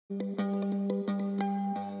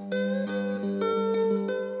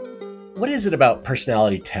What is it about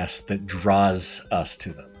personality tests that draws us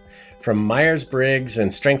to them? From Myers-Briggs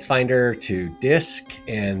and StrengthsFinder to DISC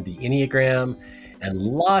and the Enneagram, and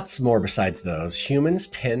lots more besides those, humans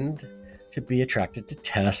tend to be attracted to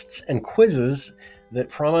tests and quizzes that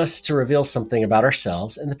promise to reveal something about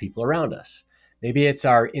ourselves and the people around us. Maybe it's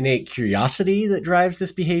our innate curiosity that drives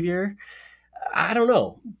this behavior. I don't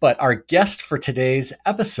know, but our guest for today's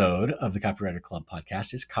episode of the Copywriter Club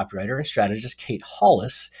podcast is copywriter and strategist Kate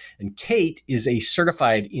Hollis. And Kate is a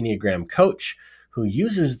certified Enneagram coach who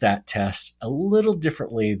uses that test a little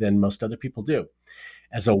differently than most other people do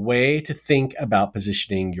as a way to think about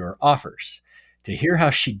positioning your offers. To hear how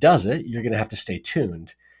she does it, you're going to have to stay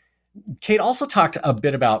tuned. Kate also talked a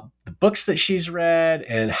bit about the books that she's read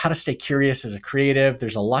and how to stay curious as a creative.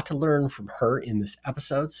 There's a lot to learn from her in this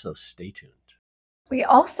episode, so stay tuned. We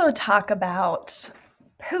also talk about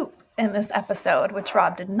poop in this episode, which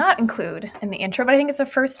Rob did not include in the intro, but I think it's the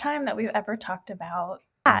first time that we've ever talked about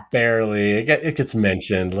that. Barely. It gets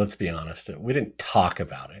mentioned, let's be honest. We didn't talk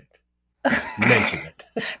about it. Mention it.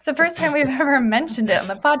 It's the first time we've ever mentioned it on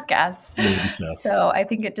the podcast. Maybe so. So I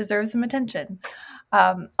think it deserves some attention.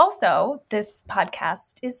 Also, this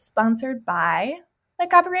podcast is sponsored by the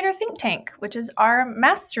Copywriter Think Tank, which is our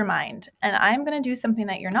mastermind. And I'm going to do something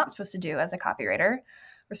that you're not supposed to do as a copywriter.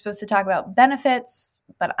 We're supposed to talk about benefits,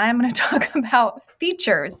 but I'm going to talk about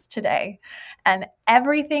features today and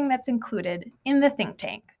everything that's included in the Think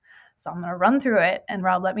Tank. So I'm going to run through it, and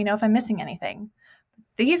Rob, let me know if I'm missing anything.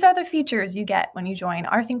 These are the features you get when you join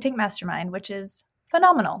our Think Tank Mastermind, which is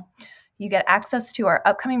phenomenal. You get access to our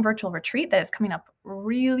upcoming virtual retreat that is coming up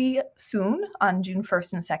really soon on June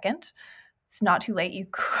 1st and 2nd. It's not too late. You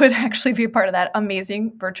could actually be a part of that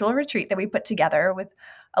amazing virtual retreat that we put together with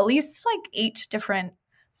at least like 8 different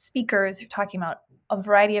speakers who are talking about a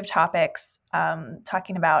variety of topics,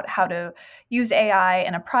 talking about how to use AI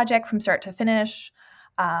in a project from start to finish.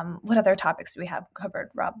 What other topics do we have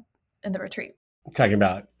covered, Rob, in the retreat? Talking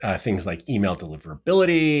about things like email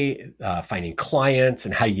deliverability, finding clients,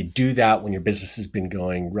 and how you do that when your business has been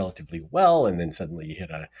going relatively well, and then suddenly you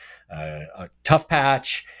hit a tough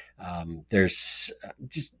patch. There's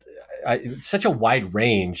just such a wide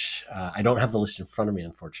range. I don't have the list in front of me,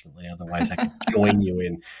 unfortunately. Otherwise, I could join you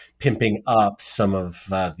in pimping up some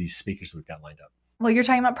of these speakers we've got lined up. Well, you're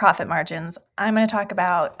talking about profit margins. I'm going to talk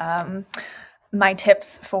about my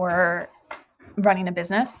tips for running a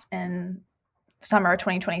business in summer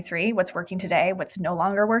 2023, what's working today, what's no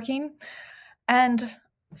longer working. And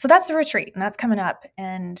so that's the retreat, and that's coming up,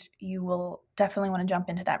 and you will definitely want to jump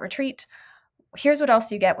into that retreat. Here's what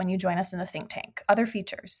else you get when you join us in the Think Tank. Other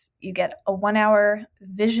features. You get a 1-hour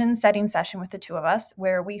vision setting session with the two of us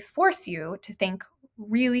where we force you to think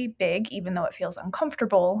really big, even though it feels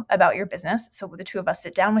uncomfortable about your business. So the two of us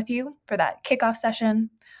sit down with you for that kickoff session,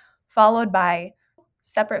 followed by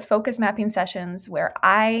separate focus mapping sessions where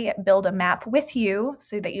I build a map with you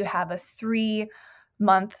so that you have a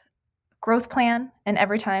 3-month growth plan. And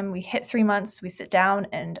every time we hit 3 months, we sit down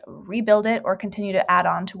and rebuild it or continue to add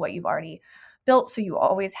on to what you've already built. So you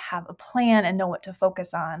always have a plan and know what to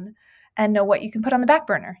focus on and know what you can put on the back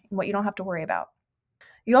burner and what you don't have to worry about.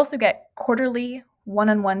 You also get quarterly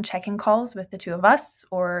one-on-one check-in calls with the two of us,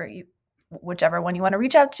 or whichever one you want to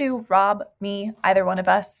reach out to, Rob, me, either one of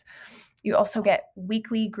us. You also get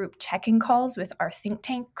weekly group check-in calls with our Think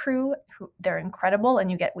Tank crew. They're incredible,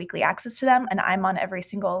 and you get weekly access to them. And I'm on every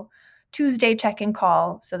single Tuesday check-in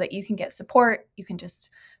call so that you can get support. You can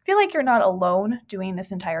just feel like you're not alone doing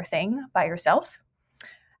this entire thing by yourself.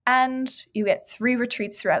 And you get 3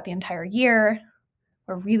 retreats throughout the entire year.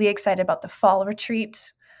 We're really excited about the fall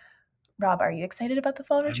retreat. Rob, are you excited about the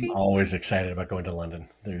fall retreat? I'm always excited about going to London.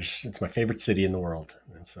 It's my favorite city in the world.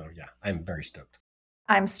 And so, yeah, I'm very stoked.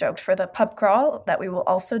 I'm stoked for the pub crawl that we will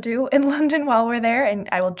also do in London while we're there, and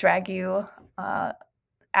I will drag you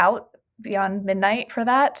out beyond midnight for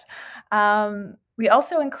that. We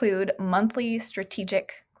also include monthly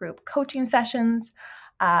strategic group coaching sessions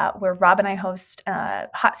where Rob and I host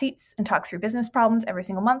hot seats and talk through business problems every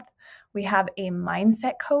single month. We have a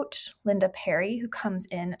mindset coach, Linda Perry, who comes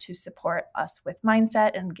in to support us with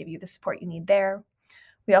mindset and give you the support you need there.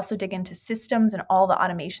 We also dig into systems and all the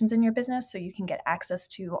automations in your business so you can get access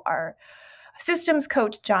to our systems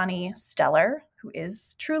coach, Johnny Stellar, who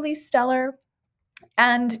is truly stellar.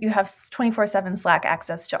 And you have 24/7 Slack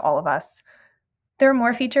access to all of us. There are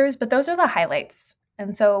more features, but those are the highlights.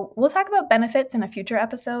 And so we'll talk about benefits in a future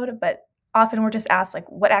episode, but often we're just asked, like,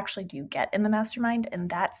 what actually do you get in the mastermind? And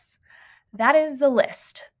that is the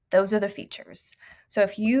list. Those are the features. So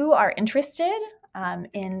if you are interested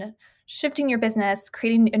in shifting your business,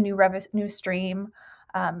 creating a new revenue stream,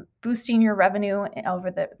 boosting your revenue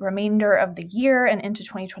over the remainder of the year and into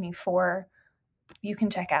 2024, you can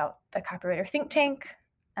check out the Copywriter Think Tank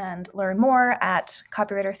and learn more at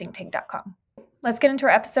copywriterthinktank.com. Let's get into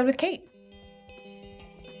our episode with Kate.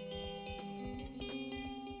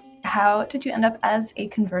 How did you end up as a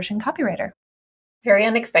conversion copywriter? Very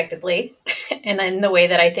unexpectedly, and in the way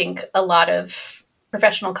that I think a lot of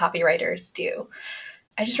professional copywriters do.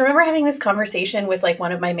 I just remember having this conversation with like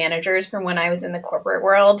one of my managers from when I was in the corporate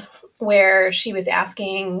world, where she was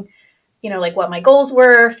asking, like what my goals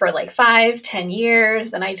were for like 5-10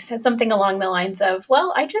 years. And I said something along the lines of,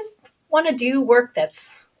 well, I just want to do work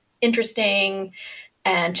that's interesting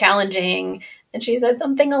and challenging. And she said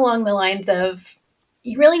something along the lines of,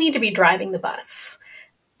 you really need to be driving the bus.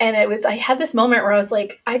 And I had this moment where I was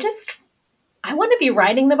like, I want to be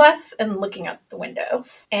riding the bus and looking out the window.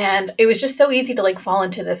 And it was just so easy to like fall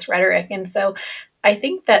into this rhetoric. And so I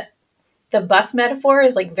think that the bus metaphor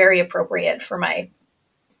is like very appropriate for my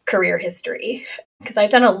career history, because I've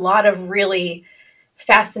done a lot of really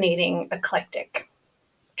fascinating, eclectic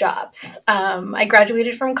jobs. I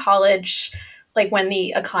graduated from college like when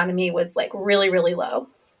the economy was like really, really low.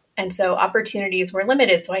 And so opportunities were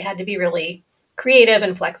limited. So I had to be really creative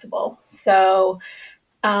and flexible. So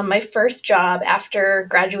my first job after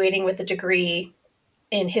graduating with a degree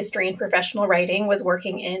in history and professional writing was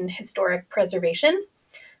working in historic preservation.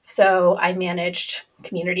 So I managed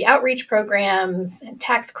community outreach programs and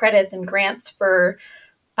tax credits and grants for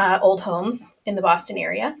old homes in the Boston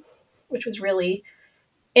area, which was really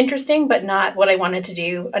interesting, but not what I wanted to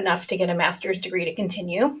do enough to get a master's degree to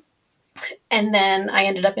continue. And then I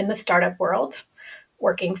ended up in the startup world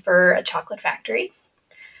working for a chocolate factory.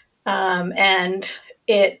 And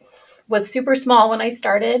it was super small when I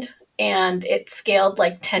started, and it scaled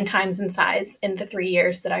like 10 times in size in the 3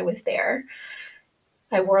 years that I was there.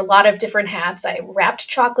 I wore a lot of different hats. I wrapped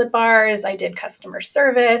chocolate bars, I did customer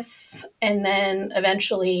service, and then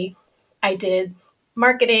eventually I did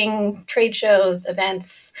marketing, trade shows,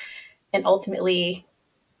 events, and ultimately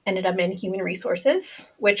ended up in human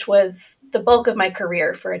resources, which was the bulk of my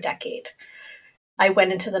career for a decade. I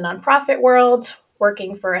went into the nonprofit world,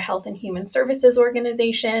 working for a health and human services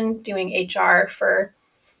organization, doing HR for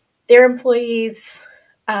their employees.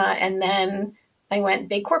 And then I went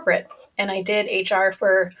big corporate and I did HR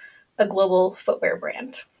for a global footwear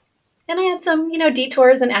brand. And I had some,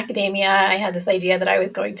 detours in academia. I had this idea that I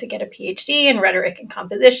was going to get a PhD in rhetoric and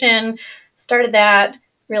composition, started that,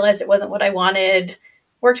 realized it wasn't what I wanted,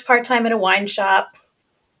 worked part-time at a wine shop,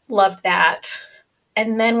 loved that.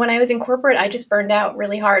 And then when I was in corporate, I just burned out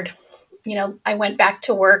really hard. I went back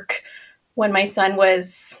to work when my son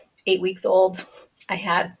was 8 weeks old. I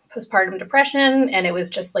had postpartum depression, and it was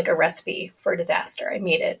just like a recipe for disaster. I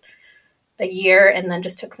made it a year and then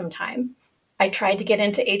just took some time. I tried to get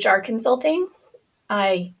into HR consulting.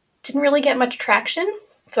 I didn't really get much traction.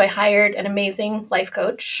 So I hired an amazing life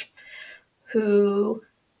coach who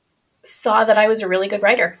saw that I was a really good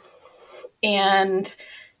writer. And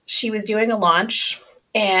she was doing a launch.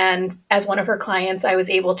 And as one of her clients, I was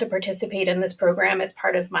able to participate in this program as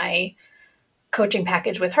part of my coaching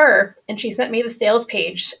package with her. And she sent me the sales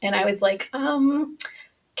page. And I was like, can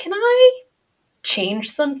I change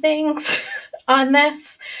some things on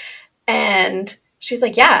this? And she's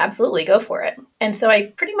like, yeah, absolutely, go for it. And so I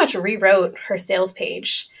pretty much rewrote her sales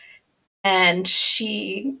page, and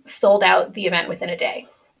she sold out the event within a day.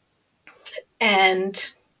 And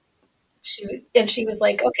she was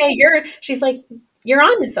like, okay, you're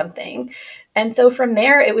on to something. And so from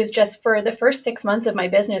there, it was just for the first 6 months of my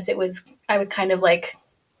business, I was kind of like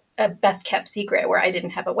a best kept secret where I didn't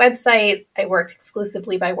have a website. I worked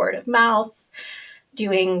exclusively by word of mouth,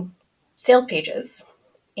 doing sales pages.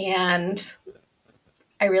 And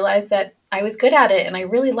I realized that I was good at it and I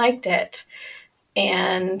really liked it.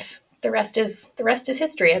 And the rest is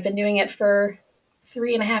history. I've been doing it for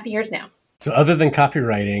 3.5 years now. So other than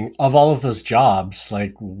copywriting, of all of those jobs,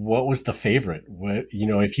 like what was the favorite? What,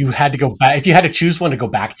 if you had to go back, if you had to choose one to go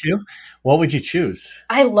back to, what would you choose?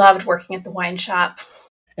 I loved working at the wine shop.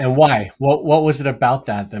 And why? What was it about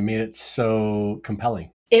that made it so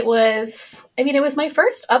compelling? It was my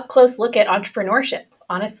first up close look at entrepreneurship,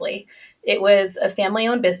 honestly. It was a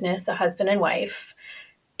family-owned business, a husband and wife,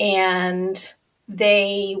 and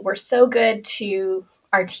they were so good to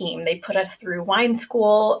our team. They put us through wine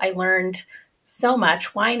school. I learned so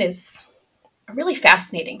much. Wine is a really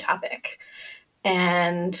fascinating topic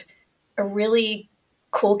and a really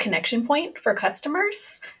cool connection point for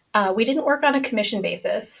customers. We didn't work on a commission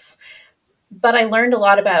basis, but I learned a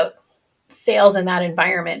lot about sales in that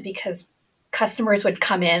environment because customers would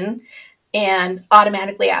come in and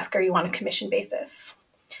automatically ask, are you on a commission basis?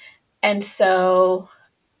 And so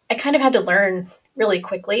I kind of had to learn really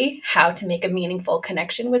quickly how to make a meaningful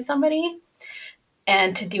connection with somebody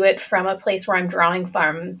and to do it from a place where I'm drawing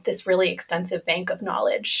from this really extensive bank of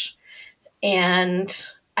knowledge. And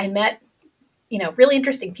I met, really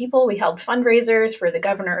interesting people. We held fundraisers for the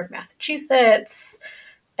governor of Massachusetts.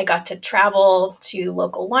 I got to travel to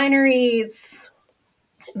local wineries.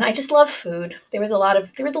 And I just love food. There was a lot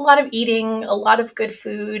of eating, a lot of good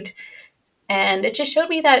food. And it just showed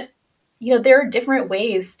me that, there are different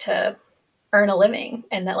ways to earn a living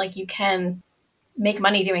and that like you can make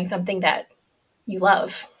money doing something that you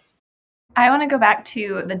love. I want to go back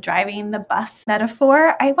to the driving the bus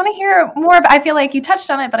metaphor. I want to hear more. I feel like you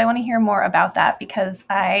touched on it, but I want to hear more about that because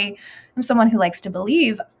I am someone who likes to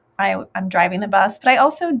believe I'm driving the bus, but I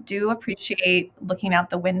also do appreciate looking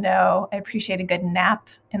out the window. I appreciate a good nap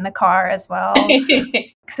in the car as well.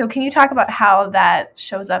 So can you talk about how that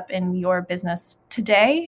shows up in your business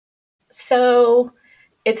today? So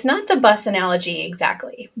it's not the bus analogy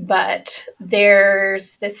exactly, but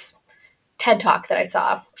there's this TED Talk that I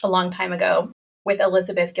saw a long time ago with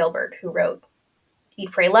Elizabeth Gilbert, who wrote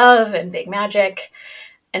Eat, Pray, Love and Big Magic.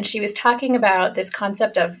 And she was talking about this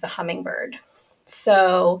concept of the hummingbird.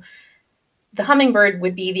 So the hummingbird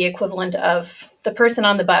would be the equivalent of the person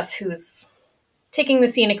on the bus who's taking the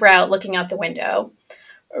scenic route, looking out the window,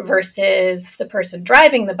 versus the person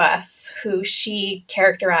driving the bus, who she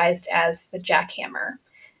characterized as the jackhammer,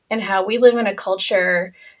 and how we live in a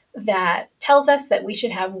culture that tells us that we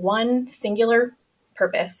should have one singular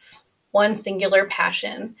purpose, one singular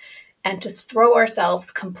passion, and to throw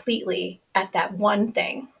ourselves completely at that one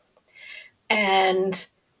thing. And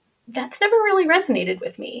that's never really resonated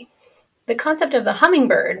with me. The concept of the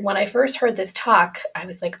hummingbird, when I first heard this talk, I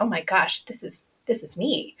was like, oh my gosh, this is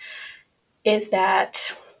me. Is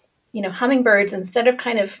that, hummingbirds, instead of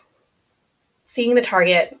kind of seeing the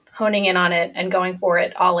target, honing in on it, and going for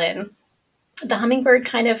it all in, the hummingbird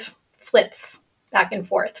kind of flits back and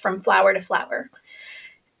forth from flower to flower.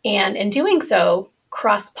 And in doing so,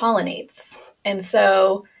 cross-pollinates. And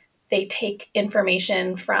so they take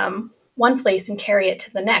information from one place and carry it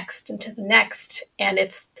to the next and to the next. And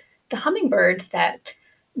it's the hummingbirds that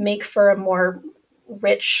make for a more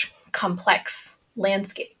rich, complex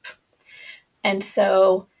landscape. And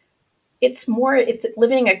so it's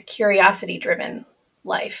living a curiosity-driven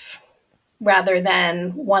life rather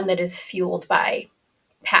than one that is fueled by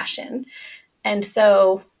passion. And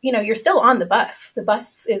so, you're still on the bus. The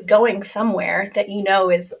bus is going somewhere that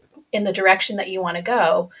is in the direction that you want to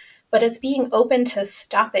go, but it's being open to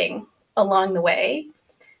stopping along the way,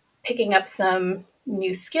 picking up some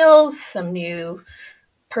new skills, some new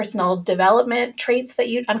personal development traits that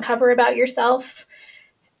you uncover about yourself,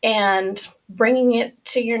 and bringing it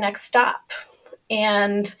to your next stop.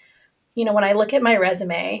 And, when I look at my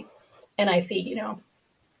resume and I see,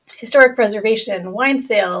 historic preservation, wine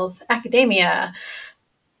sales, academia,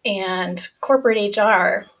 and corporate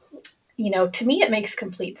HR, to me, it makes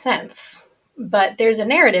complete sense. But there's a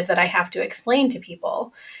narrative that I have to explain to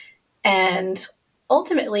people. And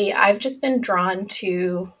ultimately, I've just been drawn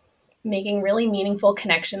to making really meaningful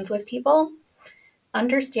connections with people,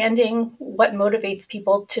 understanding what motivates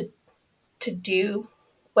people to do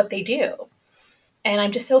what they do. And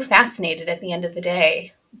I'm just so fascinated at the end of the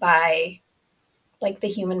day by like the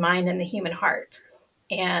human mind and the human heart.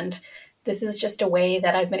 And this is just a way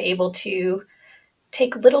that I've been able to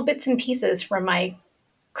take little bits and pieces from my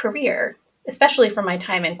career, especially from my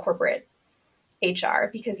time in corporate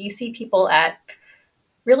HR, because you see people at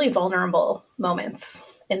really vulnerable moments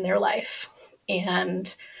in their life.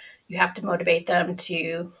 And you have to motivate them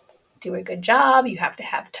to do a good job. You have to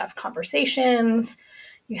have tough conversations.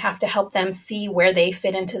 You have to help them see where they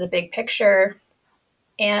fit into the big picture.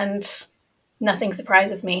 And nothing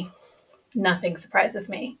surprises me. Nothing surprises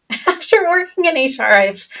me. After working in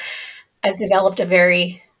HR, I've developed a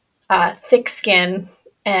very thick skin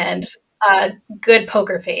and a good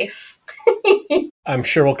poker face. I'm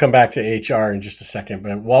sure we'll come back to HR in just a second,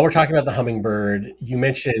 but while we're talking about the hummingbird, you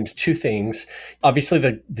mentioned two things. Obviously,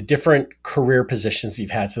 the different career positions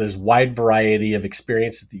you've had. So there's wide variety of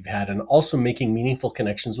experiences that you've had, and also making meaningful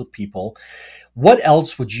connections with people. What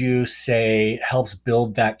else would you say helps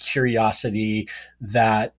build that curiosity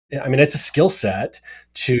it's a skill set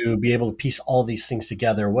to be able to piece all these things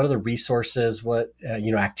together? What are the resources? What,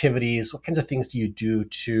 activities? What kinds of things do you do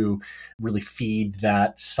to really feed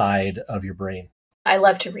that side of your brain? I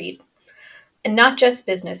love to read, and not just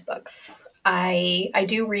business books. I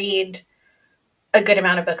do read a good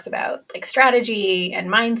amount of books about like strategy and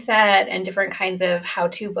mindset and different kinds of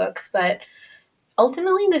how-to books, but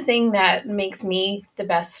ultimately, the thing that makes me the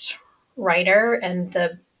best writer and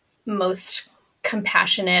the most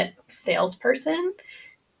compassionate salesperson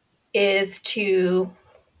is to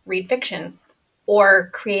read fiction or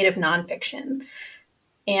creative nonfiction.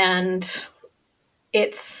 And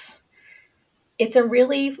it's a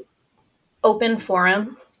really open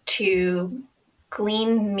forum to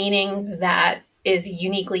glean meaning that is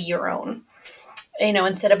uniquely your own.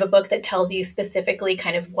 Instead of a book that tells you specifically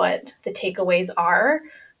kind of what the takeaways are,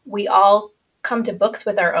 we all come to books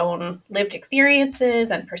with our own lived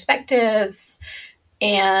experiences and perspectives.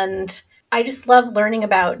 And I just love learning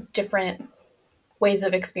about different ways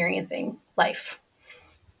of experiencing life.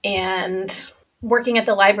 And working at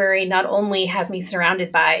the library not only has me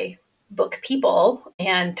surrounded by book people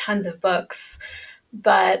and tons of books,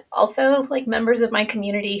 but also like members of my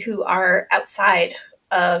community who are outside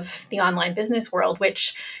of the online business world,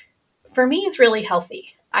 which for me is really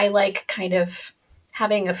healthy. I like kind of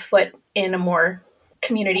having a foot in a more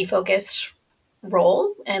community focused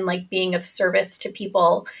role and like being of service to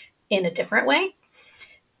people in a different way.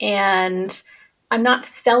 And I'm not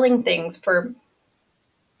selling things for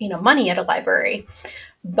money at a library,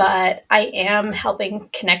 but I am helping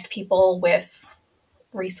connect people with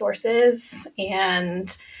resources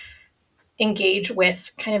and engage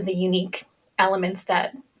with kind of the unique elements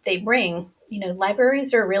that they bring.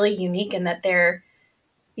 Libraries are really unique in that they're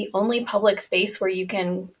the only public space where you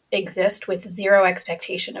can exist with zero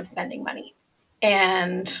expectation of spending money.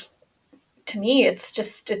 And to me, it's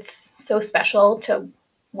so special to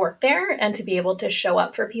work there and to be able to show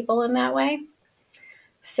up for people in that way.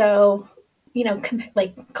 So,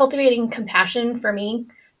 like cultivating compassion for me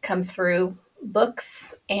comes through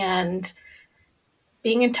books and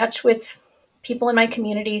being in touch with people in my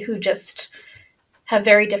community who just have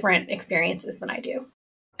very different experiences than I do. All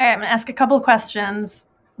right, I'm going to ask a couple of questions,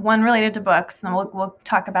 one related to books, and then we'll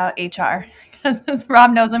talk about HR. Because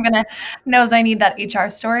Rob knows I need that HR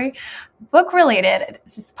story. Book related,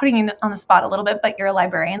 it's just putting you on the spot a little bit, but you're a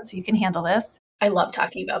librarian, so you can handle this. I love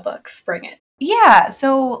talking about books. Bring it. Yeah.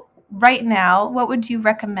 So right now, what would you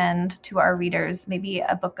recommend to our readers? Maybe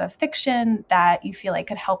a book of fiction that you feel like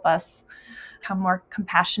could help us become more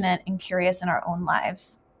compassionate and curious in our own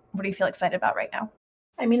lives. What do you feel excited about right now?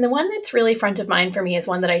 I mean, the one that's really front of mind for me is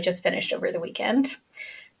one that I just finished over the weekend.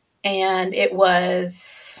 And it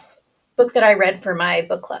was a book that I read for my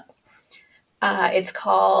book club. It's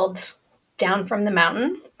called Down from the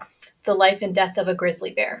Mountain, The Life and Death of a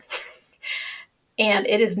Grizzly Bear. And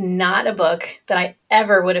it is not a book that I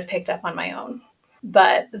ever would have picked up on my own.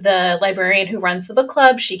 But the librarian who runs the book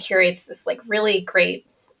club, she curates this like really great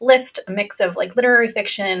list, a mix of like literary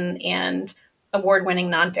fiction and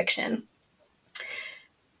award-winning nonfiction.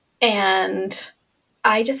 And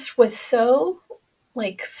I just was so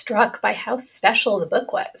like struck by how special the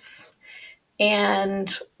book was.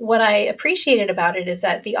 And what I appreciated about it is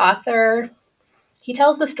that the author, he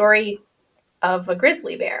tells the story of a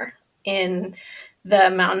grizzly bear in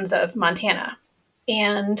the mountains of Montana.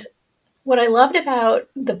 And what I loved about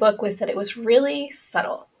the book was that it was really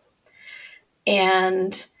subtle.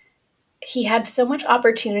 And he had so much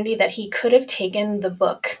opportunity that he could have taken the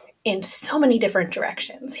book in so many different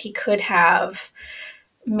directions. He could have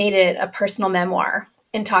made it a personal memoir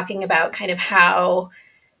in talking about kind of how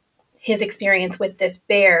his experience with this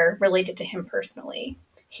bear related to him personally.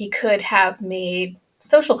 He could have made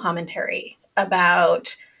social commentary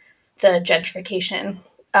about the gentrification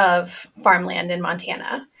of farmland in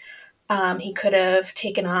Montana. He could have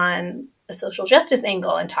taken on a social justice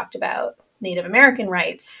angle and talked about Native American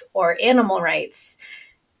rights or animal rights.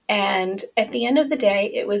 And at the end of the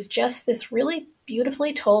day, it was just this really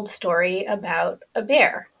beautifully told story about a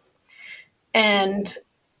bear. And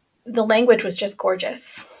the language was just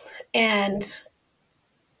gorgeous. And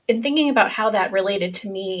in thinking about how that related to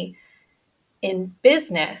me in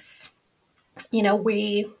business,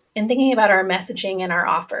 in thinking about our messaging and our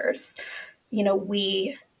offers,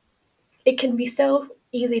 it can be so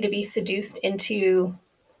easy to be seduced into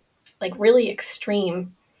like really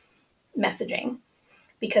extreme messaging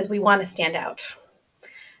because we want to stand out.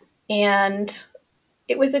 And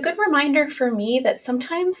it was a good reminder for me that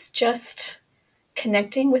sometimes just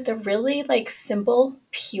connecting with a really like simple,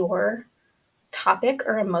 pure topic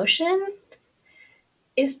or emotion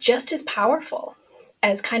is just as powerful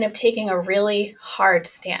as kind of taking a really hard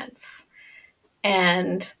stance.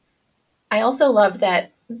 And I also love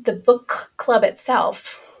that the book club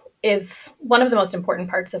itself is one of the most important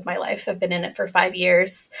parts of my life. I've been in it for 5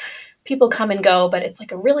 years. People come and go, but it's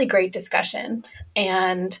like a really great discussion.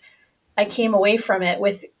 And I came away from it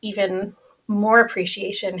with even more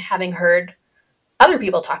appreciation having heard other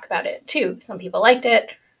people talk about it too. Some people liked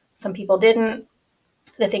it, some people didn't.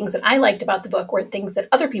 The things that I liked about the book were things that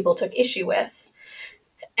other people took issue with.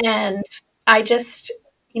 And I just,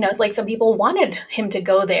 it's like some people wanted him to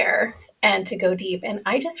go there and to go deep. And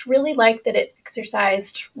I just really liked that it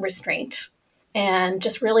exercised restraint and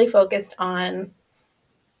just really focused on,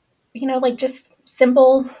 like just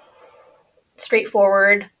simple,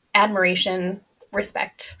 straightforward admiration,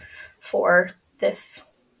 respect for this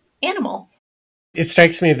animal. It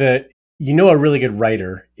strikes me that a really good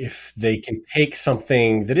writer if they can take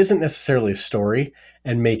something that isn't necessarily a story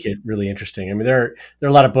and make it really interesting. I mean, there are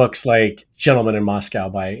a lot of books like Gentleman in Moscow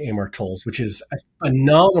by Amor Tolls, which is a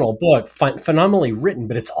phenomenal book, phenomenally written,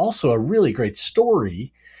 but it's also a really great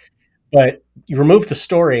story. But you remove the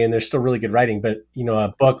story and there's still really good writing. But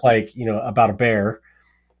a book like about a bear,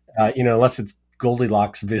 unless it's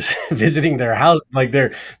Goldilocks visiting their house, like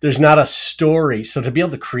there's not a story. So to be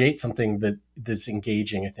able to create something that's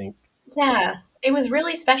engaging, I think. Yeah, it was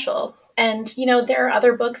really special. And, there are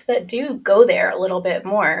other books that do go there a little bit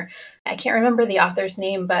more. I can't remember the author's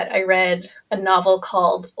name, but I read a novel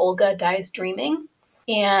called Olga Dies Dreaming.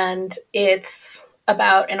 And it's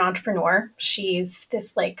about an entrepreneur. She's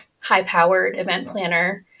this like high powered event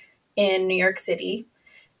planner in New York City.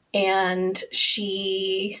 And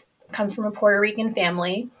she comes from a Puerto Rican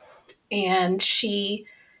family. And she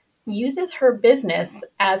uses her business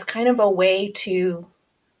as kind of a way to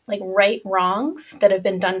like right wrongs that have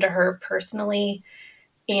been done to her personally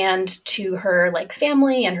and to her like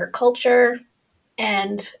family and her culture.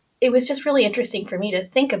 And it was just really interesting for me to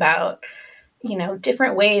think about,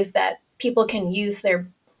 different ways that people can use their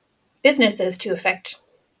businesses to affect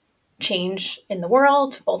change in the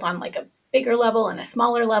world, both on like a bigger level and a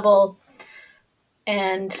smaller level.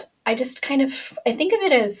 And I just I think of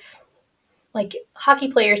it as like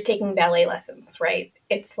hockey players taking ballet lessons, right?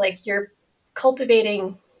 It's like you're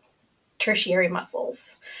cultivating tertiary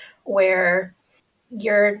muscles where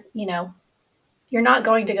you're not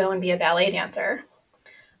going to go and be a ballet dancer,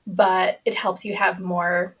 but it helps you have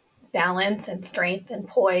more balance and strength and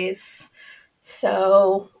poise.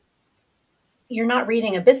 So you're not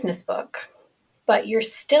reading a business book, but you're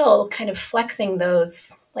still kind of flexing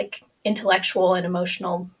those like intellectual and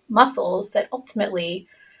emotional muscles that ultimately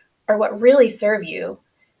are what really serve you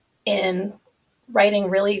in writing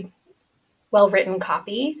really well written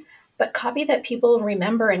copy, but copy that people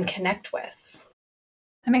remember and connect with.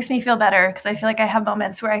 That makes me feel better because I feel like I have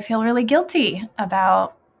moments where I feel really guilty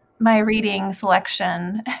about my reading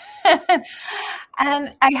selection.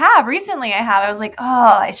 And recently I was like,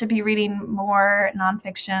 oh, I should be reading more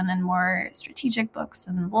nonfiction and more strategic books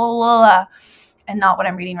and blah, blah, blah, and not what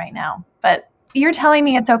I'm reading right now. But you're telling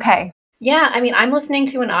me it's okay. Yeah, I mean, I'm listening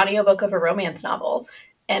to an audiobook of a romance novel,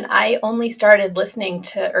 and I only started listening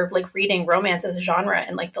to or like reading romance as a genre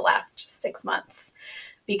in like the last 6 months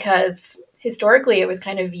because historically it was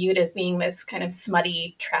kind of viewed as being this kind of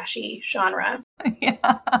smutty, trashy genre.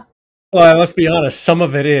 Yeah. Well, let's be honest, some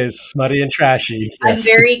of it is smutty and trashy. Yes.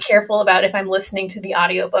 I'm very careful about if I'm listening to the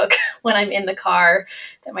audiobook when I'm in the car,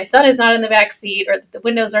 that my son is not in the back seat or that the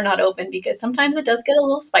windows are not open, because sometimes it does get a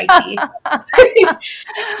little spicy.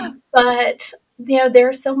 But, there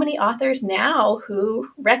are so many authors now who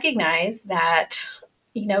recognize that,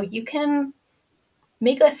 you can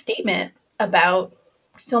make a statement about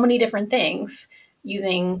so many different things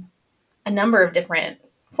using a number of different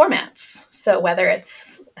formats. So whether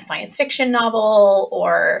it's a science fiction novel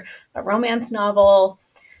or a romance novel,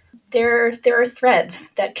 there are threads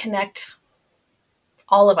that connect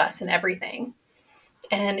all of us and everything.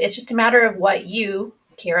 And it's just a matter of what you,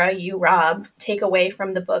 Kira, you, Rob, take away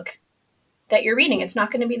from the book that you're reading. It's not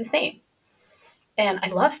going to be the same. And I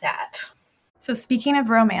love that. So speaking of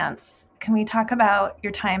romance, can we talk about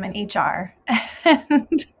your time in HR?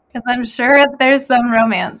 Because I'm sure there's some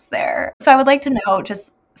romance there. So I would like to know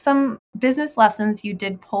just some business lessons you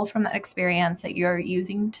did pull from that experience that you're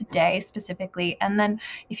using today specifically. And then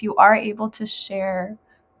if you are able to share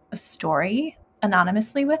a story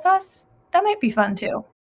anonymously with us, that might be fun too.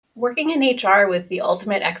 Working in HR was the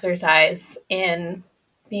ultimate exercise in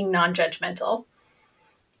being non-judgmental,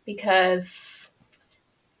 because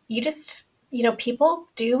you just, people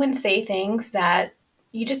do and say things that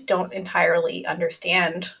you just don't entirely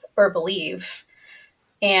understand or believe.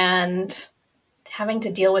 And having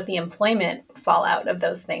to deal with the employment fallout of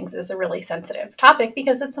those things is a really sensitive topic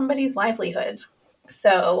because it's somebody's livelihood.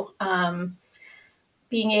 So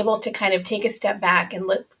being able to kind of take a step back and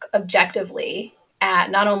look objectively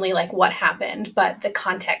at not only like what happened, but the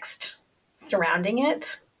context surrounding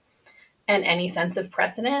it and any sense of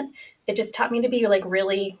precedent, it just taught me to be like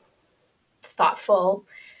really thoughtful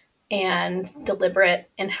and deliberate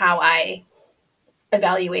in how I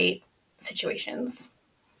evaluate situations.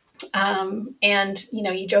 And,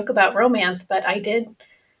 you joke about romance, but I did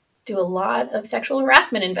do a lot of sexual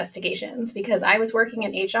harassment investigations because I was working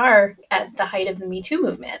in HR at the height of the Me Too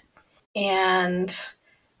movement. And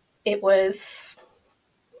it was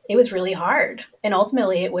really hard. And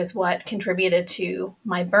ultimately it was what contributed to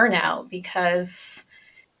my burnout because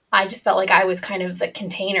I just felt like I was kind of the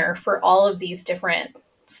container for all of these different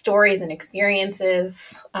stories and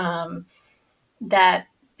experiences, that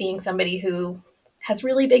being somebody who has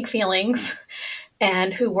really big feelings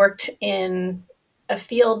and who worked in a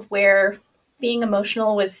field where being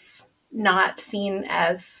emotional was not seen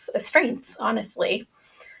as a strength, honestly,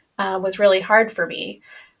 was really hard for me.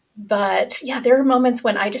 But yeah, there are moments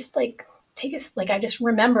when I just I just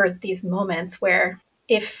remember these moments where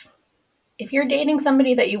if you're dating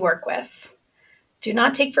somebody that you work with, do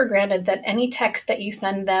not take for granted that any text that you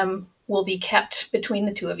send them will be kept between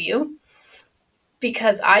the two of you,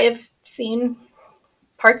 because I have seen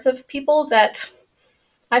parts of people that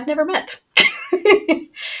I've never met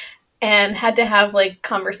and had to have like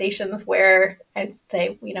conversations where I'd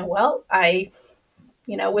say, well, I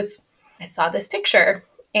saw this picture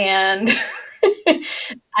and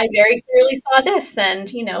I very clearly saw this, and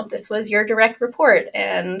this was your direct report,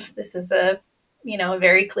 and this is a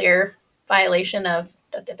very clear violation of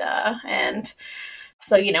da da da. And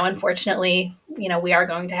so, unfortunately, we are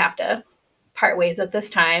going to have to part ways at this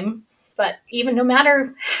time. But even no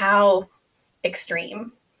matter how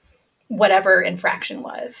extreme whatever infraction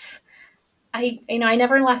was, I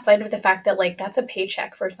never lost sight of the fact that like that's a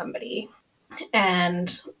paycheck for somebody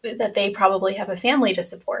and that they probably have a family to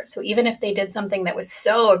support. So even if they did something that was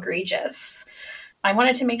so egregious, I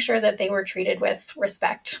wanted to make sure that they were treated with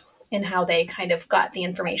respect in how they kind of got the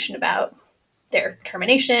information about their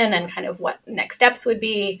termination and kind of what next steps would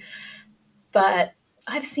be. But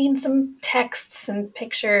I've seen some texts and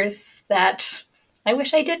pictures that I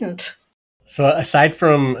wish I didn't. So aside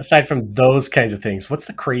from those kinds of things, what's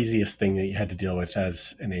the craziest thing that you had to deal with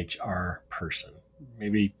as an HR person?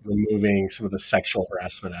 Maybe removing some of the sexual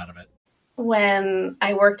harassment out of it. When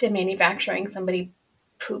I worked in manufacturing, somebody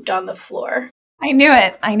pooped on the floor. I knew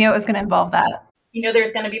it. I knew it was going to involve that.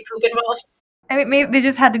 There's going to be poop involved. I mean, maybe they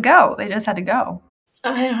just had to go. They just had to go.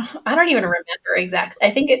 I don't even remember exactly.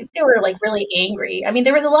 I think they were like really angry. I mean,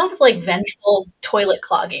 there was a lot of like vengeful toilet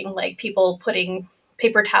clogging, like people putting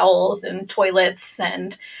paper towels in toilets,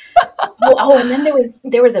 and and then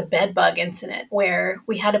there was a bed bug incident where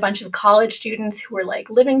we had a bunch of college students who were like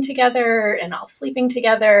living together and all sleeping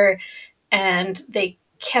together, and they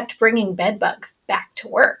kept bringing bed bugs back to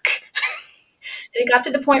work. It got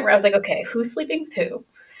to the point where I was like, okay, who's sleeping with who?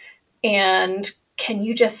 And can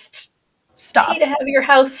you just Stop. pay to have your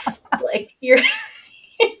house like your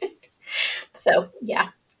so yeah,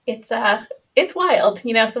 it's wild,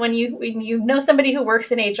 so when you know somebody who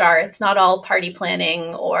works in HR, it's not all party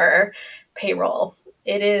planning or payroll.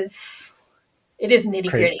 It is nitty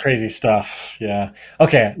gritty. Crazy stuff. Yeah.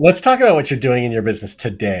 Okay. Let's talk about what you're doing in your business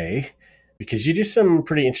today, because you do some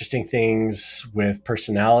pretty interesting things with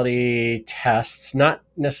personality tests, not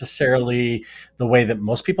necessarily the way that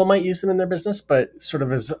most people might use them in their business, but sort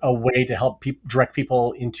of as a way to help direct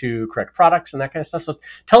people into correct products and that kind of stuff. So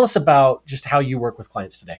tell us about just how you work with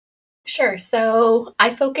clients today. Sure. So I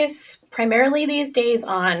focus primarily these days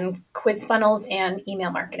on quiz funnels and email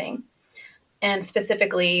marketing, and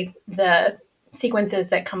specifically the sequences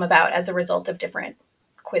that come about as a result of different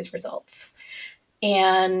quiz results.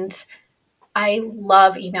 And I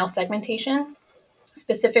love email segmentation,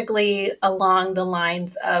 specifically along the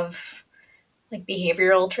lines of like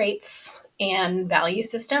behavioral traits and value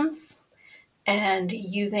systems, and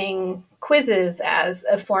using quizzes as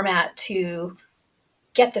a format to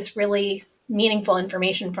get this really meaningful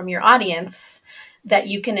information from your audience that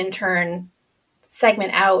you can in turn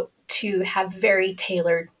segment out to have very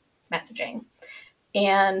tailored messaging.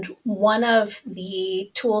 And one of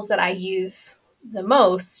the tools that I use the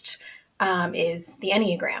most is the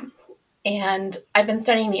Enneagram. And I've been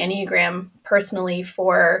studying the Enneagram personally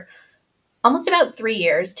for almost about 3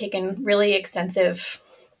 years, taken really extensive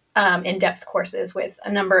in-depth courses with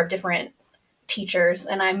a number of different teachers.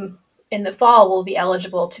 And I'm in the fall will be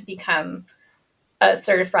eligible to become a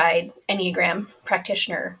certified Enneagram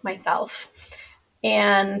practitioner myself.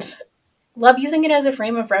 And love using it as a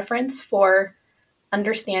frame of reference for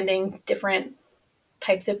understanding different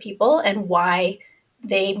types of people and why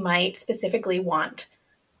they might specifically want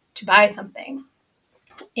to buy something.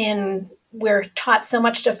 And we're taught so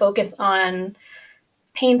much to focus on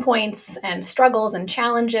pain points and struggles and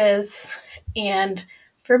challenges. And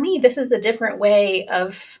for me, this is a different way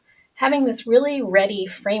of having this really ready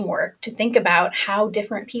framework to think about how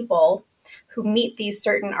different people who meet these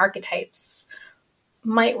certain archetypes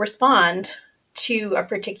might respond to a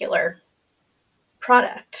particular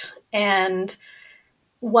product. And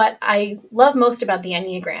what I love most about the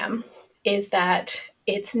Enneagram is that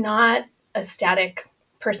it's not a static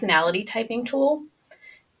personality typing tool.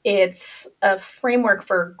 It's a framework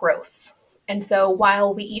for growth. And so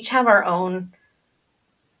while we each have our own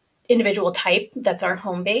individual type that's our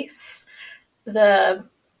home base, the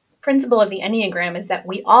principle of the Enneagram is that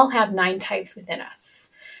we all have 9 types within us.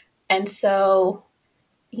 And so,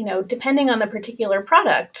 depending on the particular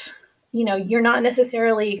product, you're not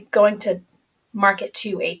necessarily going to market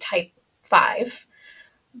to a type 5,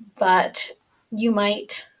 but you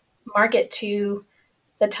might market to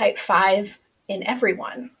the type 5 in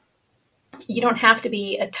everyone. You don't have to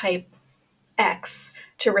be a type X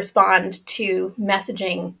to respond to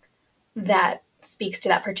messaging that speaks to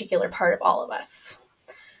that particular part of all of us.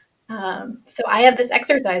 So I have this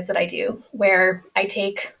exercise that I do where I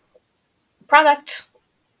take product,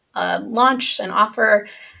 launch, an offer,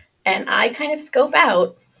 and I kind of scope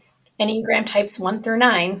out Enneagram types 1 through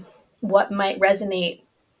 9, what might resonate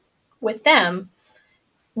with them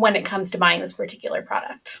when it comes to buying this particular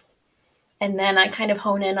product. And then I kind of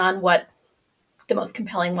hone in on what the most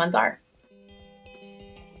compelling ones are.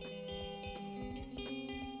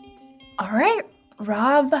 All right,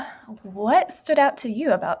 Rob, what stood out to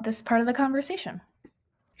you about this part of the conversation?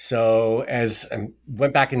 So as I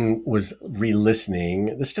went back and was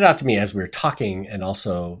re-listening, this stood out to me as we were talking, and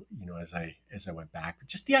also, as I went back,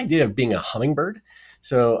 just the idea of being a hummingbird.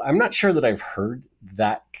 So I'm not sure that I've heard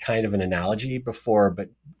that kind of an analogy before, but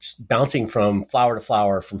just bouncing from flower to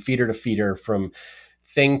flower, from feeder to feeder, from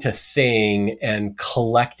thing to thing, and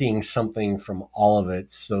collecting something from all of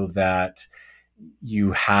it so that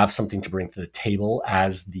you have something to bring to the table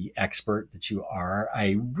as the expert that you are.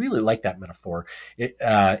 I really like that metaphor.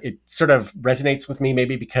 It sort of resonates with me,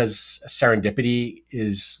 maybe because serendipity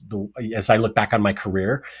is as I look back on my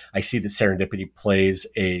career, I see that serendipity plays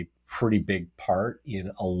a pretty big part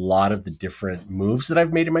in a lot of the different moves that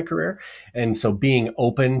I've made in my career. And so being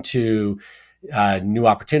open to new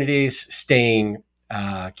opportunities, staying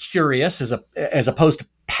curious as opposed to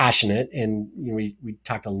passionate. And we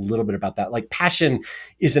talked a little bit about that. Like, passion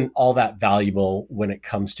isn't all that valuable when it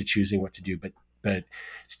comes to choosing what to do, but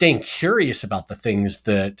staying curious about the things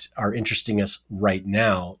that are interesting us right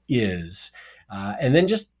now is, and then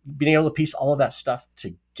just being able to piece all of that stuff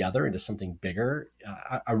together into something bigger.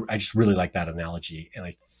 I just really like that analogy. And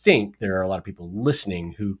I think there are a lot of people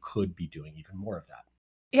listening who could be doing even more of that.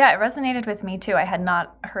 Yeah, it resonated with me too. I had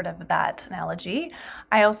not heard of that analogy.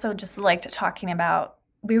 I also just liked talking about,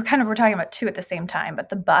 we were talking about 2 at the same time, but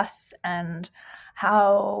the bus and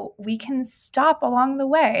how we can stop along the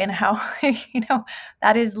way and how,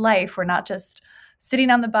 that is life. We're not just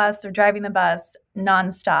sitting on the bus or driving the bus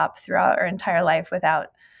nonstop throughout our entire life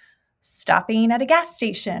without stopping at a gas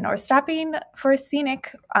station or stopping for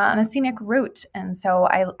on a scenic route. And so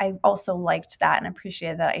I also liked that and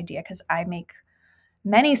appreciated that idea because I make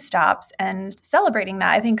many stops and celebrating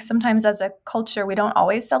that. I think sometimes as a culture, we don't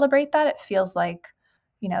always celebrate that. It feels like,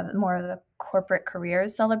 more of the corporate career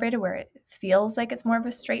is celebrated where it feels like it's more of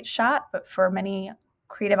a straight shot. But for many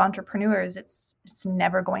creative entrepreneurs, it's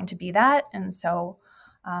never going to be that. And so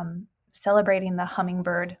celebrating the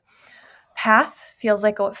hummingbird path feels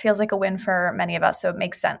like a win for many of us. So it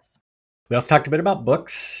makes sense. We also talked a bit about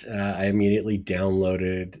books. I immediately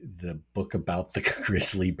downloaded the book about the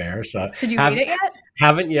grizzly bear. So did you read it yet?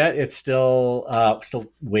 Haven't yet. It's still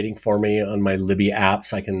waiting for me on my Libby app,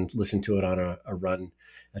 so I can listen to it on a run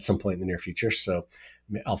at some point in the near future. So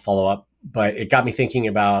I'll follow up. But it got me thinking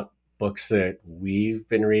about books that we've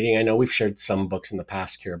been reading. I know we've shared some books in the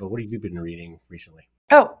past here, but what have you been reading recently?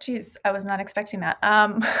 Oh, geez, I was not expecting that.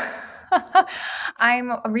 I'm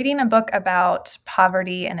reading a book about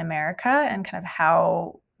poverty in America and kind of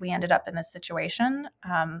how we ended up in this situation.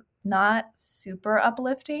 Not super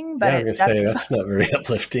uplifting, but I was going to say that's not very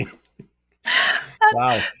uplifting.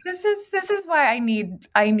 Wow. This is why I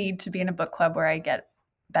need to be in a book club where I get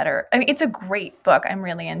better. I mean, it's a great book. I'm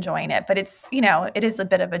really enjoying it, but it's, it is a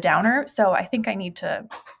bit of a downer. So I think I need to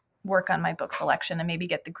work on my book selection and maybe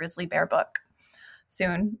get the grizzly bear book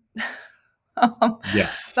soon.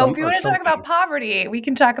 Yes. So if you want to talk about poverty, we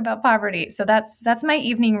can talk about poverty. So that's my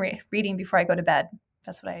evening reading before I go to bed.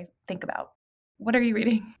 That's what I think about. What are you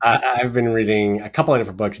reading? I've been reading a couple of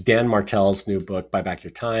different books. Dan Martell's new book, Buy Back Your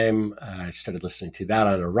Time. I started listening to that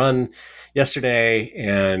on a run yesterday,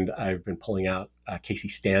 and I've been pulling out Casey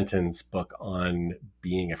Stanton's book on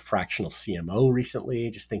being a fractional CMO recently,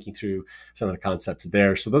 just thinking through some of the concepts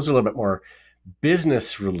there. So those are a little bit more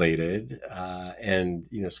business related. And,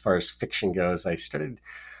 as far as fiction goes, I started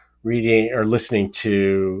reading or listening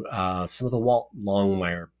to some of the Walt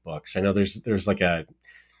Longmire books. I know there's like a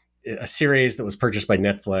series that was purchased by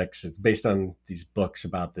Netflix. It's based on these books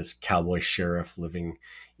about this cowboy sheriff living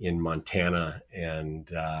in Montana. And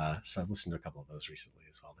so I've listened to a couple of those recently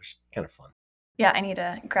as well. They're kind of fun. Yeah, I need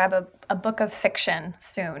to grab a book of fiction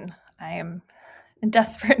soon. I am in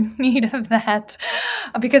desperate need of that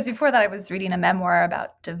because before that I was reading a memoir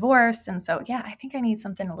about divorce. And so, yeah, I think I need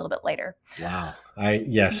something a little bit lighter. Wow.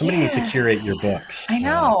 Somebody needs to curate your books. I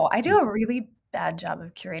know. I do a really bad job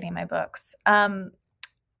of curating my books.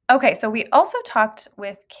 Okay, so we also talked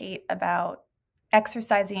with Kate about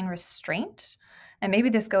exercising restraint, and maybe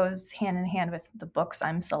this goes hand in hand with the books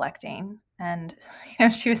I'm selecting. And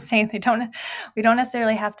she was saying we don't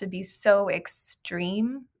necessarily have to be so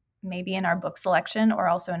extreme, maybe in our book selection, or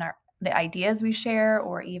also in the ideas we share,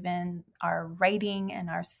 or even our writing and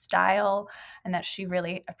our style. And that she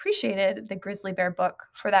really appreciated the Grizzly Bear book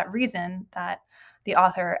for that reason, that the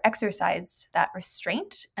author exercised that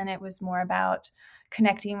restraint, and it was more about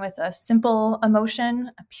connecting with a simple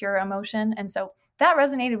emotion, a pure emotion. And so that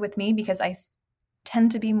resonated with me because I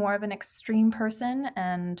tend to be more of an extreme person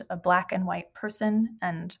and a black and white person,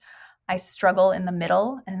 and I struggle in the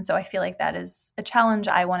middle. And so I feel like that is a challenge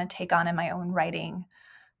I want to take on in my own writing,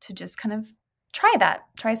 to just kind of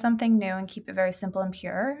try something new and keep it very simple and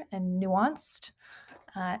pure and nuanced,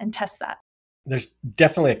 and test that. There's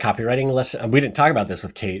definitely a copywriting lesson. We didn't talk about this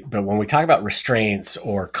with Kate, but when we talk about restraints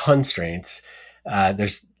or constraints,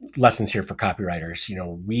 there's lessons here for copywriters.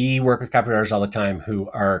 We work with copywriters all the time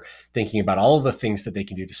who are thinking about all of the things that they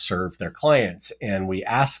can do to serve their clients. And we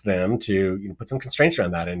ask them to put some constraints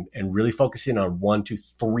around that and really focus in on 1, 2,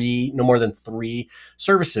 3, no more than 3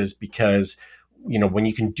 services, because when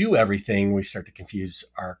you can do everything, we start to confuse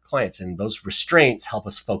our clients, and those restraints help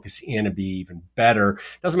us focus in and be even better.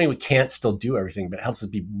 Doesn't mean we can't still do everything, but it helps us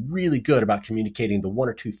be really good about communicating the 1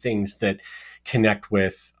 or 2 things that connect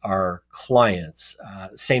with our clients.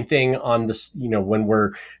 Same thing on this, when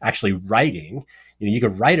we're actually writing. You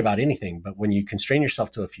could write about anything, but when you constrain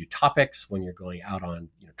yourself to a few topics, when you're going out on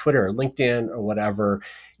Twitter or LinkedIn or whatever,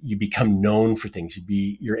 you become known for things.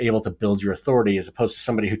 You're able to build your authority, as opposed to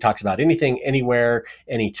somebody who talks about anything, anywhere,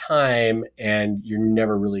 anytime, and you're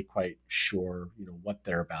never really quite sure, what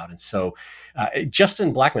they're about. And so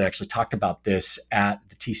Justin Blackman actually talked about this at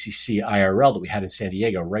the TCC IRL that we had in San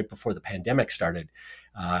Diego right before the pandemic started,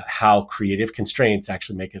 how creative constraints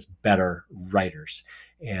actually make us better writers.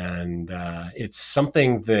 And it's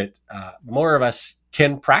something that more of us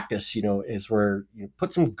can practice, as we're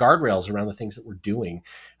put some guardrails around the things that we're doing,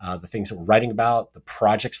 the things that we're writing about, the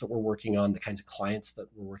projects that we're working on, the kinds of clients that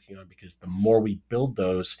we're working on, because the more we build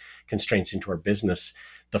those constraints into our business,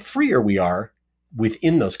 the freer we are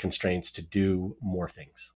within those constraints to do more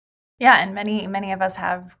things. Yeah, and many of us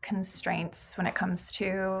have constraints when it comes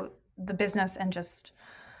to the business and just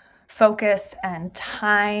focus and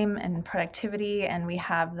time and productivity, and we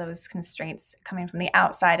have those constraints coming from the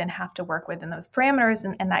outside and have to work within those parameters,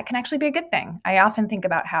 and that can actually be a good thing. I often think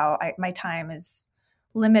about how my time is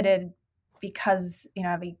limited because I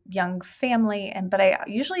have a young family, but I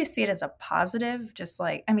usually see it as a positive.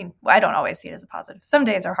 I don't always see it as a positive. Some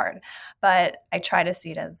days are hard, but I try to see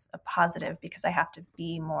it as a positive because I have to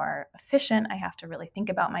be more efficient. I have to really think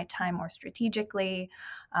about my time more strategically,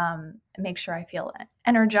 make sure I feel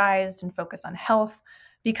energized and focus on health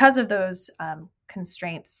because of those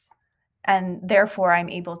constraints. And therefore, I'm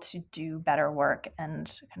able to do better work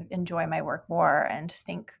and kind of enjoy my work more and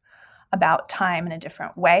think about time in a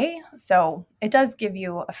different way. So it does give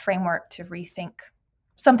you a framework to rethink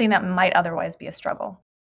something that might otherwise be a struggle.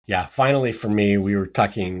 Yeah. Finally, for me, we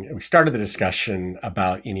started the discussion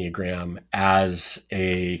about Enneagram as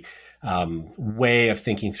a way of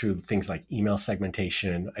thinking through things like email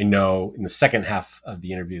segmentation. I know in the second half of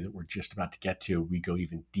the interview that we're just about to get to, we go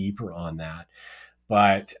even deeper on that.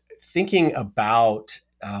 But thinking about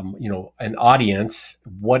an audience,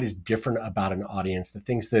 what is different about an audience, the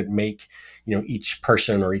things that make, each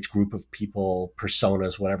person or each group of people,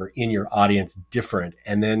 personas, whatever, in your audience different,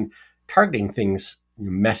 and then targeting things,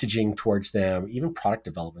 messaging towards them, even product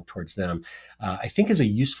development towards them, I think is a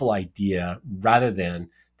useful idea, rather than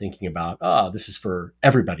thinking about, oh, this is for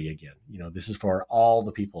everybody again. This is for all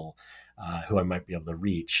the people who I might be able to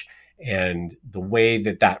reach. And the way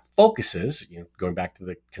that focuses, going back to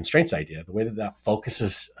the constraints idea, the way that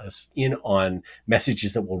focuses us in on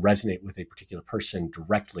messages that will resonate with a particular person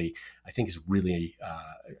directly, I think is really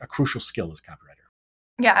a crucial skill as a copywriter.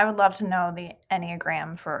 Yeah, I would love to know the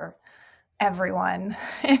Enneagram for everyone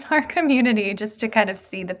in our community, just to kind of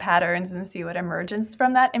see the patterns and see what emerges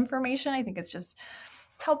from that information. I think it's just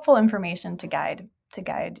helpful information to guide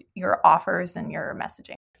your offers and your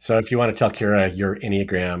messaging. So if you want to tell Kira your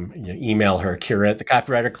Enneagram, email her,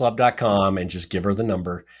 Kira@thecopywriterclub.com, and just give her the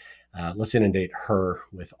number. Let's inundate her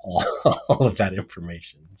with all of that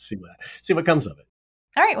information and see what comes of it.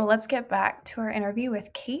 All right, well, let's get back to our interview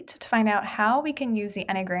with Kate to find out how we can use the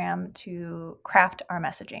Enneagram to craft our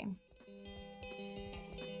messaging.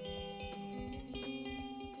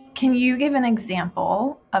 Can you give an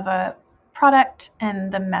example of a product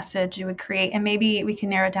and the message you would create? And maybe we can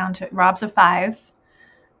narrow it down to Rob's a 5,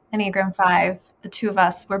 Enneagram 5. The two of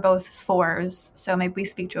us, we're both 4s. So maybe we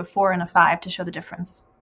speak to a 4 and a 5 to show the difference.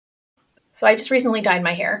 So I just recently dyed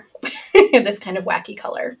my hair in this kind of wacky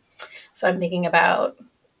color. So I'm thinking about,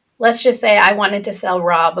 let's just say I wanted to sell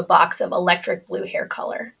Rob a box of electric blue hair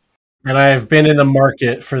color. And I've been in the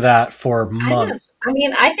market for that for months.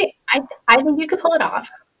 I think you could pull it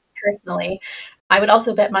off. Personally, I would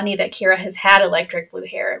also bet money that Kira has had electric blue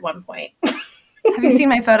hair at one point. Have you seen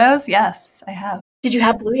my photos? Yes, I have. Did you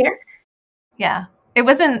have blue hair? Yeah. It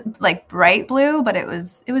wasn't like bright blue, but it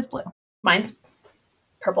was blue. Mine's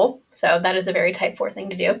purple. So that is a very type 4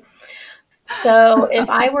 thing to do. So if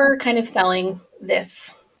I were kind of selling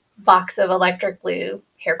this box of electric blue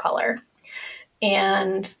hair color,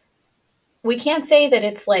 and we can't say that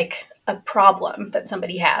it's like a problem that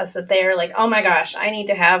somebody has, that they're like, oh my gosh, I need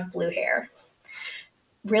to have blue hair.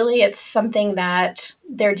 Really, it's something that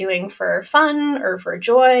they're doing for fun or for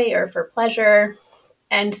joy or for pleasure.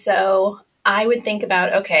 And so I would think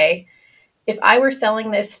about, okay, if I were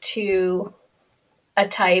selling this to a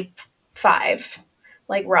type 5,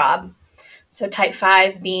 like Rob, so type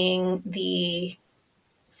 5 being the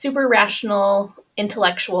super rational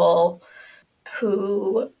intellectual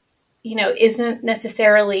who, isn't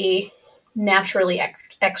necessarily naturally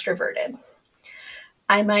extroverted.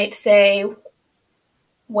 I might say,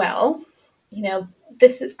 well,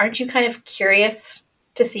 aren't you kind of curious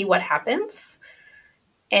to see what happens?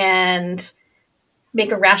 And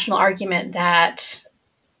make a rational argument that,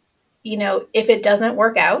 if it doesn't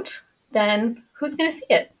work out, then who's going to see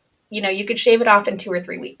it? You could shave it off in 2 or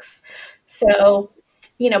 3 weeks. So,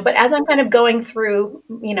 but as I'm kind of going through,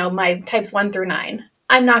 my types 1 through 9,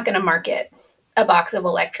 I'm not going to market a box of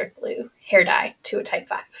electric blue hair dye to a type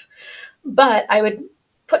 5. But I would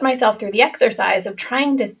put myself through the exercise of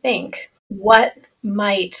trying to think what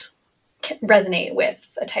might resonate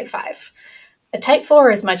with a type 5. A type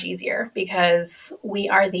 4 is much easier because we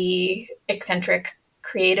are the eccentric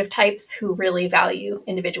creative types who really value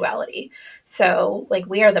individuality. So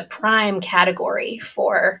we are the prime category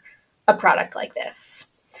for a product like this.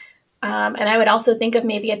 And I would also think of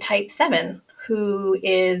maybe a type 7 who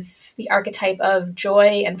is the archetype of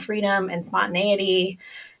joy and freedom and spontaneity.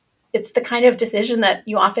 It's the kind of decision that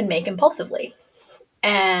you often make impulsively.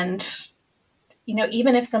 And,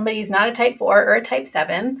 even if somebody's not a type 4 or a type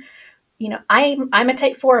 7, I'm a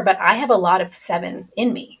type 4, but I have a lot of 7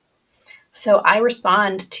 in me. So I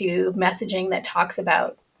respond to messaging that talks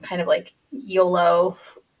about kind of like YOLO,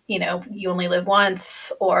 you only live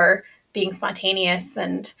once, or being spontaneous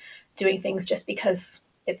and doing things just because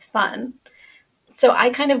it's fun. So I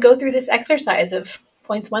kind of go through this exercise of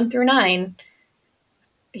points 1 through 9.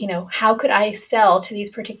 How could I sell to these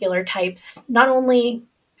particular types, not only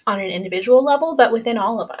on an individual level, but within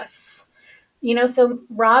all of us? So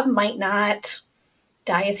Rob might not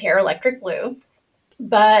dye his hair electric blue,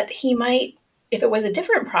 but he might, if it was a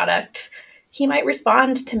different product, he might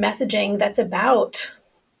respond to messaging that's about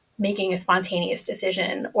making a spontaneous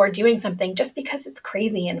decision or doing something just because it's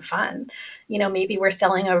crazy and fun. Maybe we're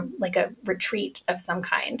selling a retreat of some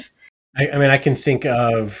kind. I can think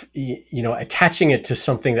of, attaching it to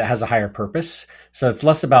something that has a higher purpose. So it's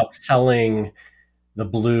less about selling the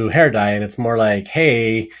blue hair dye, and it's more like,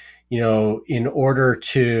 hey, in order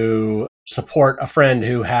to support a friend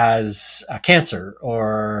who has cancer,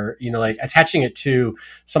 or, attaching it to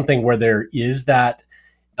something where there is that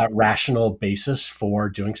rational basis for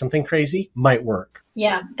doing something crazy might work.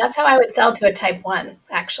 Yeah, that's how I would sell to a type 1,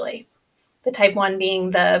 actually. The type 1 being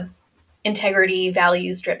the integrity,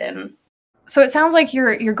 values driven. So it sounds like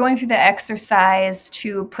you're going through the exercise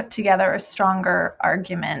to put together a stronger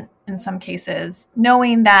argument in some cases,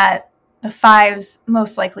 knowing that the fives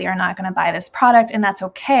most likely are not going to buy this product, and that's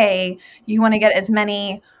okay. You want to get as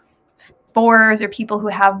many fours or people who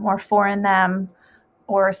have more four in them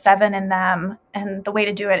or seven in them. And the way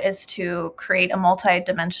to do it is to create a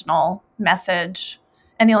multi-dimensional message.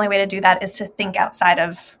 And the only way to do that is to think outside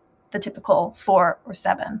of the typical 4 or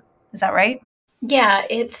 7. Is that right? Yeah,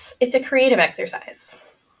 it's a creative exercise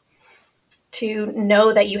to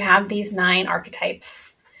know that you have these 9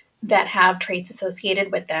 archetypes that have traits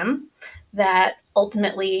associated with them that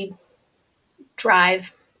ultimately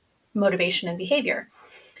drive motivation and behavior.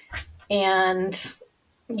 And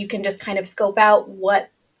you can just kind of scope out what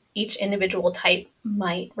each individual type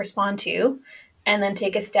might respond to, and then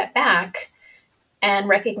take a step back and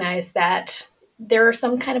recognize that there are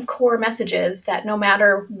some kind of core messages that no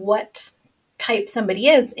matter what type somebody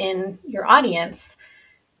is in your audience,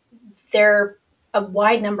 there are a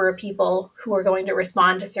wide number of people who are going to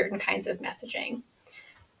respond to certain kinds of messaging.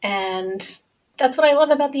 And that's what I love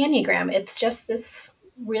about the Enneagram. It's just this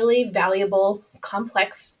really valuable,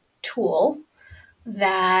 complex tool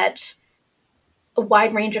that a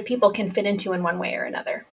wide range of people can fit into in one way or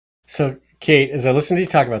another. So, Kate, as I listen to you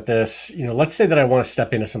talk about this, let's say that I want to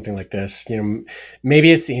step into something like this.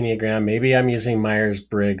 Maybe it's the Enneagram. Maybe I'm using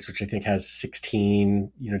Myers-Briggs, which I think has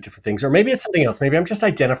 16, different things. Or maybe it's something else. Maybe I'm just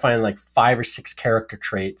identifying like 5 or 6 character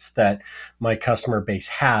traits that my customer base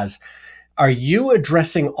has. Are you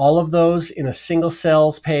addressing all of those in a single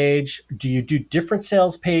sales page? Do you do different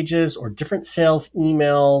sales pages or different sales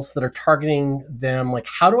emails that are targeting them? Like,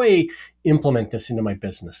 how do I implement this into my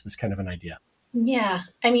business, this kind of an idea? Yeah.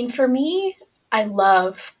 I mean, for me, I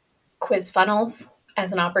love quiz funnels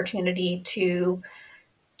as an opportunity to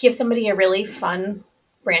give somebody a really fun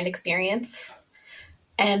brand experience,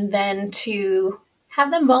 and then to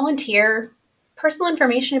have them volunteer personal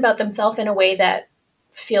information about themselves in a way that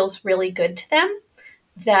feels really good to them,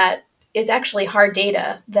 that is actually hard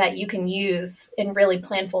data that you can use in really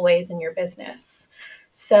planful ways in your business.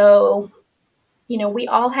 So, we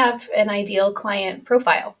all have an ideal client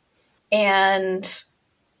profile, and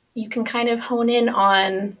you can kind of hone in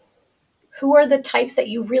on who are the types that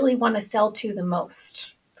you really want to sell to the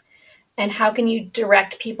most, and how can you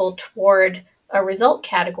direct people toward a result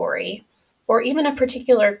category or even a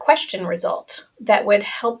particular question result that would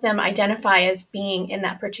help them identify as being in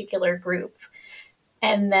that particular group,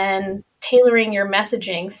 and then tailoring your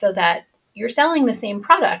messaging so that you're selling the same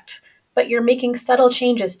product, but you're making subtle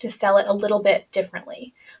changes to sell it a little bit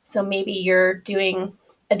differently. So maybe you're doing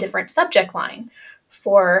a different subject line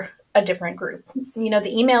for a different group.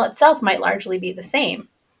 The email itself might largely be the same,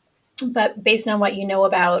 but based on what you know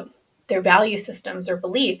about their value systems or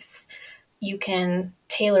beliefs, you can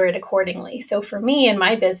tailor it accordingly. So for me in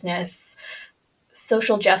my business,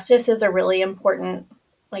 social justice is a really important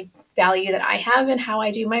value that I have in how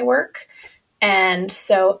I do my work. And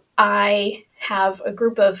so I have a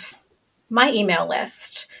group of my email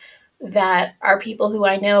list that are people who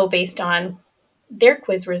I know based on their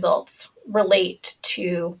quiz results relate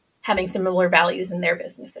to having similar values in their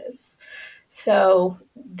businesses. So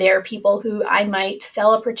they're people who I might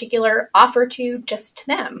sell a particular offer to just to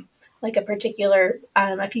them. Like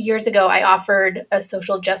a few years ago, I offered a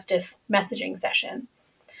social justice messaging session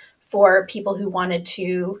for people who wanted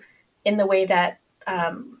to, in the way that,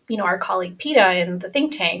 our colleague Peta in the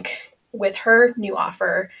think tank with her new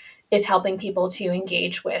offer is helping people to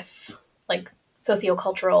engage with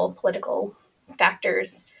sociocultural, political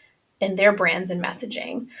factors in their brands and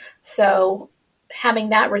messaging. So having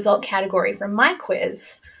that result category from my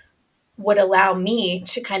quiz would allow me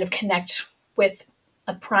to kind of connect with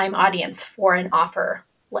a prime audience for an offer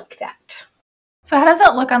like that. So how does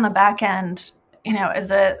that look on the back end? Is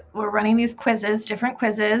it we're running these quizzes, different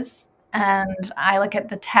quizzes, and I look at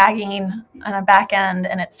the tagging on a back end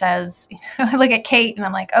and it says, I look at Kate and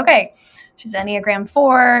I'm like, okay, she's Enneagram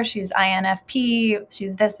 4, she's INFP,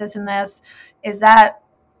 she's this, and this. Is that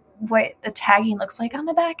what the tagging looks like on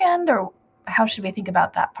the back end, or how should we think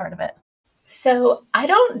about that part of it? So I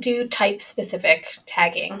don't do type specific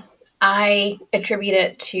tagging. I attribute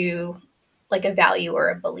it to a value or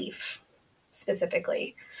a belief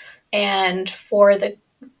specifically. And for the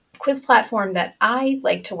quiz platform that I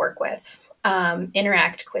like to work with,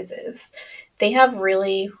 Interact Quizzes, they have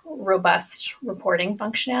really robust reporting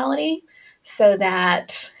functionality so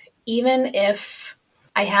that even if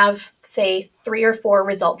I have, say, 3 or 4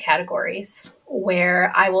 result categories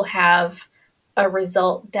where I will have a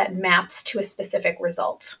result that maps to a specific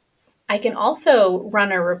result, I can also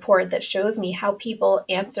run a report that shows me how people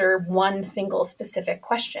answer one single specific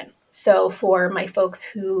question. So for my folks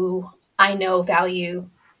who I know value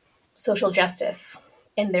social justice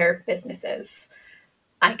in their businesses,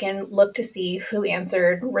 I can look to see who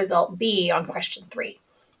answered result B on question 3.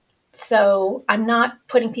 So I'm not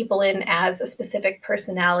putting people in as a specific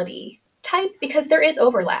personality type because there is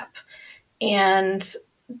overlap. And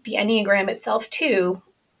the Enneagram itself, too,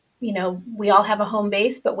 we all have a home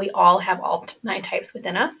base, but we all have all 9 types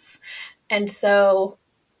within us. And so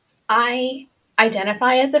I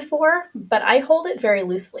identify as a 4, but I hold it very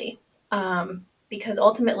loosely because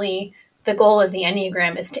ultimately the goal of the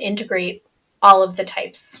Enneagram is to integrate all of the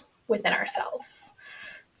types within ourselves.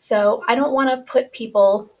 So I don't want to put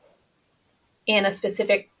people in a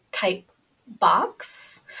specific type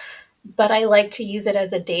box, but I like to use it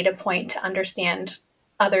as a data point to understand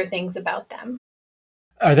other things about them.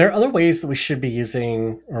 Are there other ways that we should be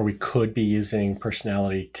using, or we could be using,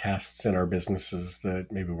 personality tests in our businesses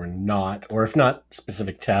that maybe we're not, or if not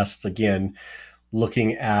specific tests, again,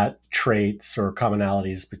 looking at traits or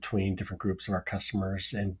commonalities between different groups of our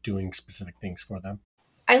customers and doing specific things for them?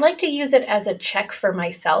 I like to use it as a check for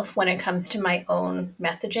myself when it comes to my own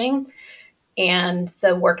messaging and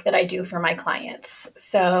the work that I do for my clients.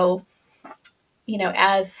 So,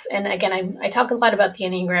 and again, I talk a lot about the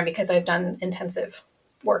Enneagram because I've done intensive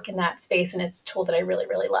work in that space and it's a tool that I really,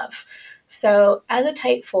 really love. So as a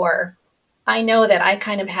type 4, I know that I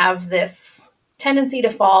kind of have this tendency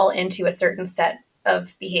to fall into a certain set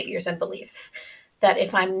of behaviors and beliefs that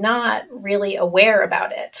if I'm not really aware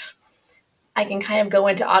about it, I can kind of go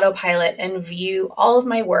into autopilot and view all of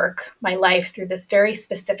my work, my life through this very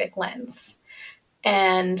specific lens.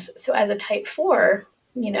 And so as a type 4,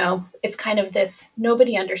 it's kind of this,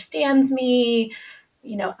 nobody understands me.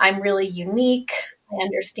 I'm really unique. I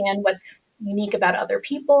understand what's unique about other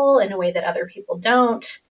people in a way that other people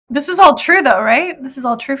don't. This is all true though, right? This is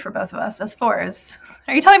all true for both of us as 4s.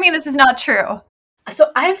 Are you telling me this is not true?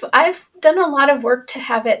 So I've done a lot of work to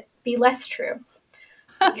have it be less true.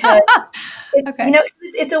 Because Okay.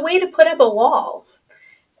 it's a way to put up a wall.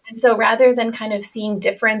 And so rather than kind of seeing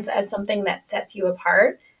difference as something that sets you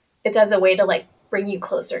apart, it's as a way to like bring you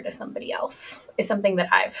closer to somebody else. Is something that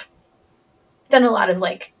I've done a lot of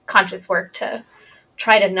like conscious work to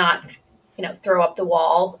try to not, throw up the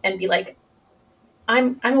wall and be like,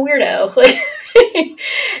 I'm a weirdo.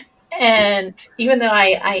 And even though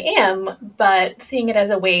I am, but seeing it as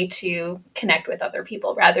a way to connect with other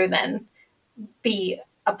people rather than be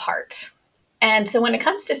apart. And so when it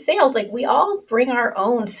comes to sales, like we all bring our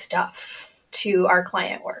own stuff to our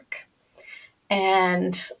client work.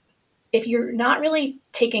 And if you're not really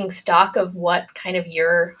taking stock of what kind of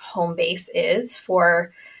your home base is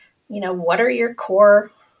for, what are your core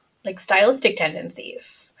like stylistic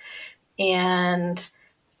tendencies? And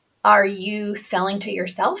are you selling to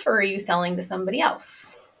yourself or are you selling to somebody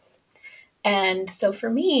else? And so for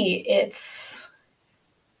me, it's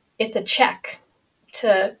a check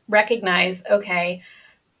to recognize, okay,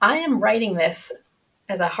 I am writing this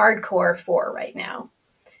as a hardcore 4 right now.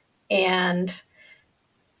 And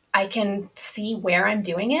I can see where I'm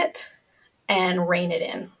doing it and rein it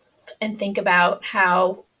in and think about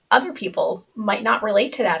how other people might not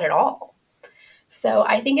relate to that at all. So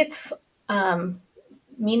I think it's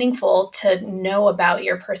meaningful to know about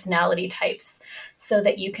your personality types so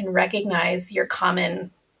that you can recognize your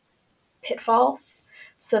common pitfalls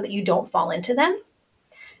so that you don't fall into them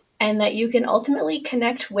and that you can ultimately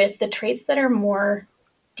connect with the traits that are more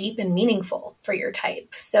deep and meaningful for your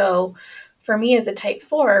type. So for me as a type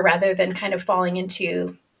 4, rather than kind of falling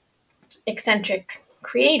into eccentric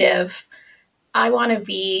creative, I want to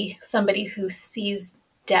be somebody who sees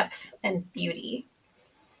depth and beauty.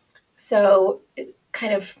 So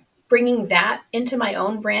kind of bringing that into my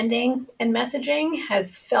own branding and messaging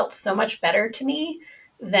has felt so much better to me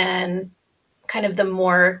than kind of the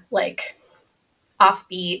more like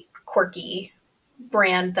offbeat, quirky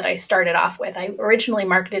brand that I started off with. I originally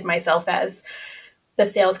marketed myself as the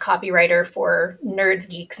sales copywriter for nerds,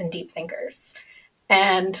 geeks, and deep thinkers.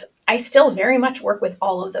 And I still very much work with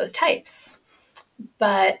all of those types.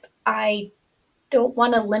 But I don't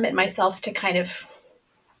want to limit myself to kind of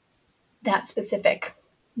that specific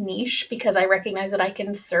niche because I recognize that I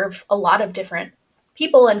can serve a lot of different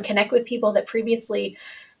people and connect with people that previously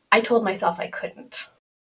I told myself I couldn't.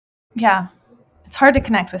 Yeah. It's hard to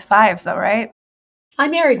connect with 5s though, right? I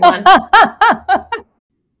married one.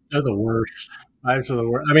 They're the worst. 5s are the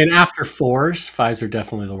worst. I mean, after 4s, 5s are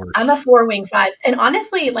definitely the worst. I'm a 4-wing 5. And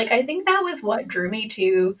honestly, like I think that was what drew me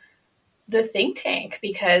to the think tank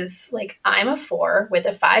because like I'm a 4 with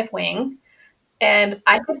a 5 wing and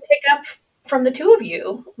I could pick up from the two of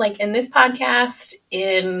you, like in this podcast,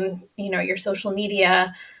 in, your social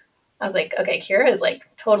media. I was like, okay, Kira is like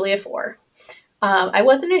totally a 4. I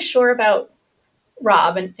wasn't as sure about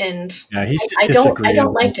Rob, and Yeah, he's just I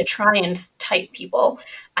don't like disagreeable. to try and type people.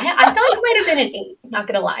 I thought you might have been an 8, not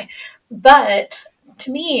gonna lie. But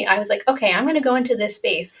to me, I was like, okay, I'm gonna go into this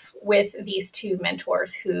space with these two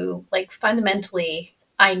mentors who, like, fundamentally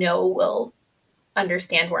I know will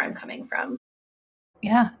understand where I'm coming from.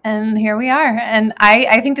 Yeah, and here we are. And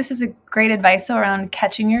I think this is a great advice around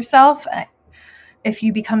catching yourself. If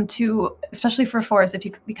you become too, especially for fours, if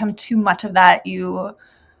you become too much of that, you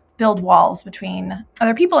build walls between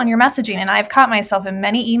other people and your messaging. And I've caught myself in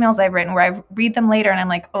many emails I've written where I read them later and I'm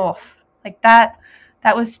like, oh, like that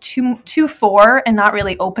was too for and not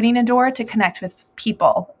really opening a door to connect with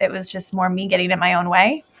people. It was just more me getting it my own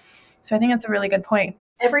way. So I think that's a really good point.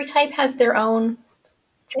 Every type has their own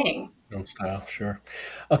thing. Own style, sure.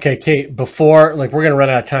 Okay, Kate, before we're going to run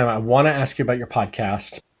out of time, I want to ask you about your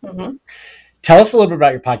podcast. Mm-hmm. Tell us a little bit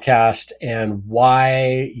about your podcast and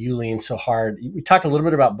why you lean so hard. We talked a little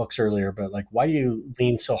bit about books earlier, but why do you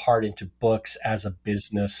lean so hard into books as a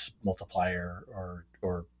business multiplier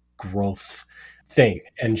or growth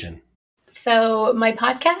engine? So my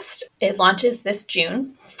podcast, it launches this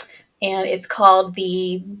June, and it's called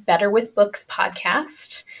the Better with Books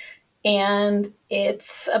podcast. And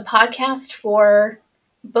it's a podcast for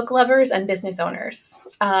book lovers and business owners.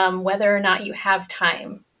 Whether or not you have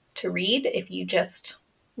time to read, if you just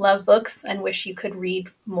love books and wish you could read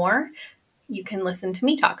more, you can listen to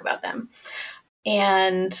me talk about them.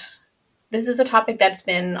 And this is a topic that's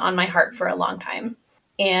been on my heart for a long time.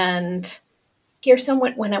 And here's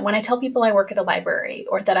someone, when I tell people I work at a library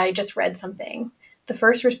or that I just read something, the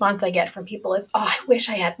first response I get from people is, oh, I wish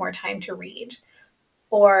I had more time to read.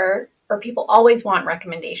 Or people always want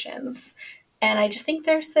recommendations. And I just think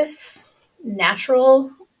there's this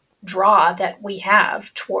natural draw that we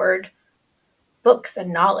have toward books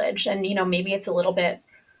and knowledge. And, maybe it's a little bit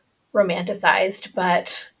romanticized,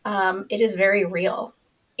 but it is very real.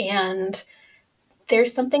 And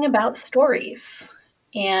there's something about stories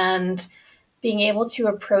and being able to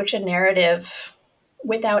approach a narrative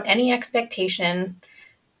without any expectation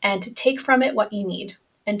and to take from it what you need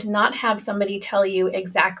and to not have somebody tell you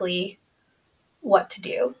exactly what to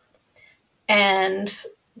do. And,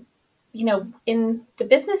 in the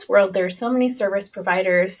business world, there's so many service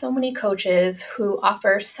providers, so many coaches who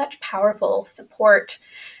offer such powerful support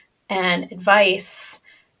and advice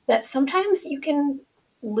that sometimes you can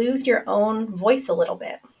lose your own voice a little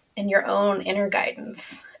bit and your own inner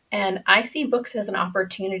guidance. And I see books as an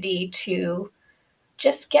opportunity to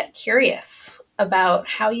just get curious about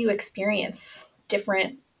how you experience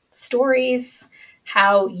different stories,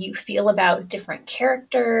 how you feel about different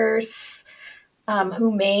characters,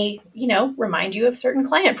 who may, remind you of certain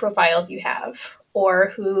client profiles you have,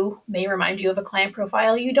 or who may remind you of a client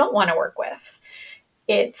profile you don't want to work with.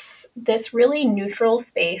 It's this really neutral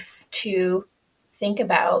space to think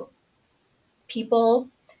about people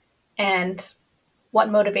and what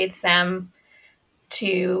motivates them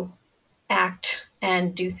to act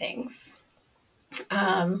and do things.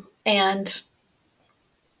 And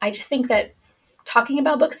I just think that talking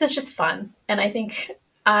about books is just fun. And I think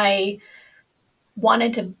I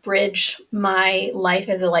wanted to bridge my life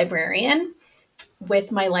as a librarian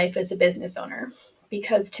with my life as a business owner,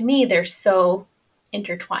 because to me, they're so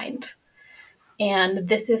intertwined. And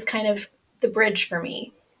this is kind of the bridge for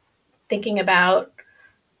me, thinking about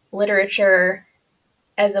literature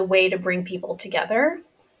as a way to bring people together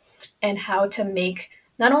and how to make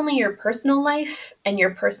not only your personal life and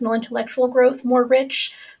your personal intellectual growth more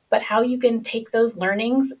rich, but how you can take those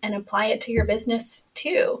learnings and apply it to your business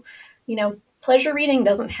too. Pleasure reading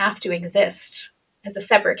doesn't have to exist as a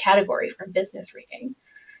separate category from business reading.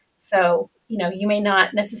 So, you may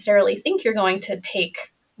not necessarily think you're going to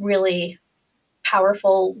take really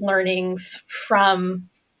powerful learnings from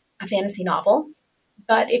a fantasy novel,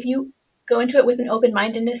 but if you go into it with an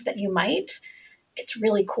open-mindedness that you might, it's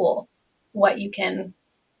really cool what you can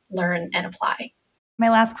learn and apply.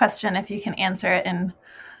 My last question, if you can answer it in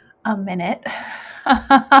a minute.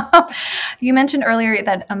 You mentioned earlier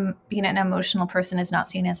that being an emotional person is not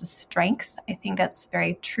seen as a strength. I think that's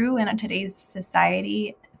very true in today's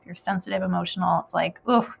society. If you're sensitive, emotional, it's like,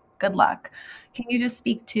 oh, good luck. Can you just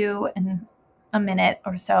speak to, in a minute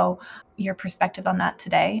or so, your perspective on that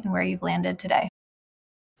today and where you've landed today?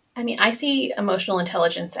 I mean, I see emotional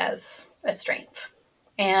intelligence as a strength.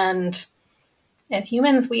 And as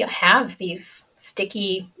humans, we have these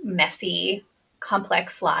sticky, messy,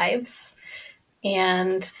 complex lives.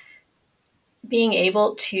 And being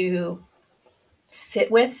able to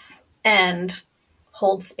sit with and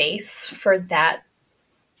hold space for that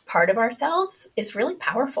part of ourselves is really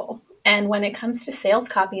powerful. And when it comes to sales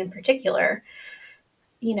copy in particular,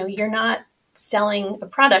 you're not selling a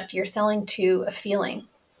product, you're selling to a feeling.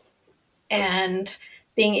 And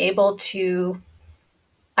being able to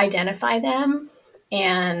identify them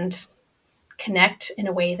and connect in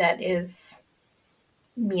a way that is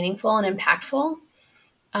meaningful and impactful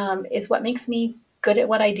is what makes me good at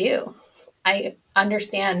what I do. I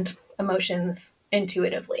understand emotions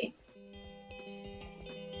intuitively.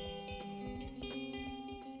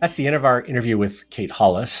 That's the end of our interview with Kate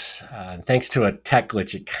Hollis. Thanks to a tech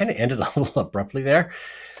glitch, it kind of ended a little abruptly there.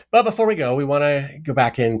 But before we go, we want to go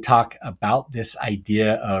back and talk about this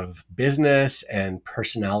idea of business and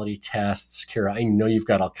personality tests. Kira, I know you've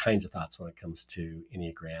got all kinds of thoughts when it comes to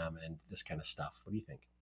Enneagram and this kind of stuff. What do you think?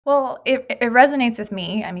 Well, it resonates with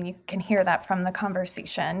me. I mean, you can hear that from the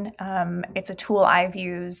conversation. It's a tool I've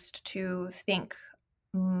used to think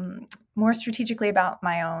more strategically about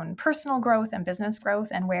my own personal growth and business growth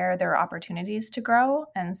and where there are opportunities to grow.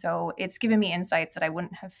 And so it's given me insights that I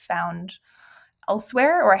wouldn't have found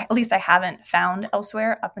elsewhere, or at least I haven't found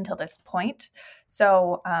elsewhere up until this point.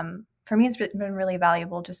 So for me, it's been really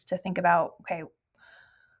valuable just to think about, okay,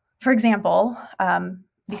 for example,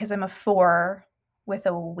 because I'm a 4 with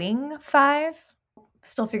a wing 5,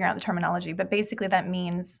 still figuring out the terminology, but basically that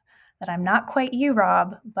means that I'm not quite you,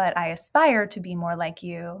 Rob, but I aspire to be more like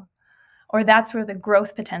you, or that's where the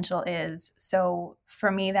growth potential is. So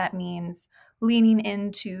for me, that means leaning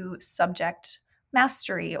into subject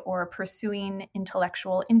mastery or pursuing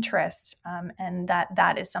intellectual interest, and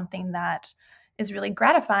that is something that is really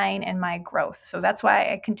gratifying in my growth. So that's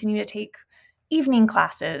why I continue to take evening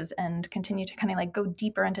classes and continue to kind of like go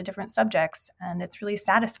deeper into different subjects, and it's really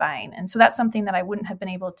satisfying. And so that's something that I wouldn't have been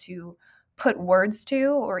able to put words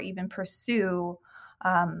to or even pursue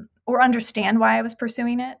or understand why I was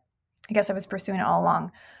pursuing it. I guess I was pursuing it all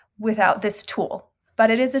along without this tool. But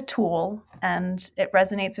it is a tool, and it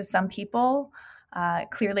resonates with some people.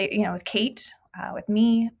 Clearly, with Kate, with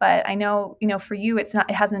me. But I know, for you, it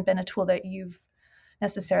hasn't been a tool that you've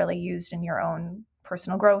necessarily used in your own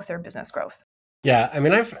personal growth or business growth. Yeah, I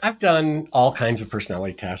mean, I've done all kinds of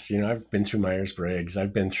personality tests. I've been through Myers-Briggs.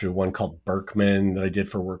 I've been through one called Berkman that I did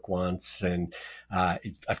for work once, and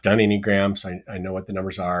I've done Enneagram, so I know what the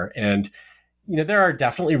numbers are. And there are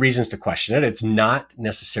definitely reasons to question it. It's not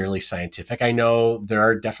necessarily scientific. I know there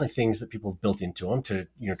are definitely things that people have built into them to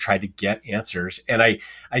try to get answers, and I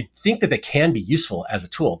think that they can be useful as a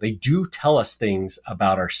tool. They do tell us things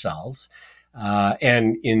about ourselves.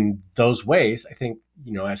 And in those ways, I think,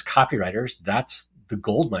 as copywriters, that's the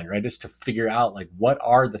gold mine, right? Is to figure out like what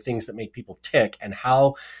are the things that make people tick and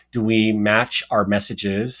how do we match our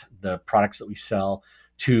messages, the products that we sell,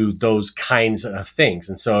 to those kinds of things.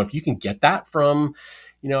 And so if you can get that from,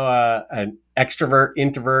 an extrovert,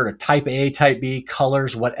 introvert, a type A, type B,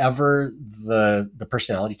 colors, whatever the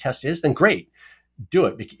personality test is, then great. Do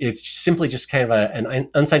it. It's simply just kind of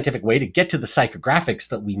an unscientific way to get to the psychographics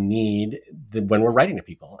that we need when we're writing to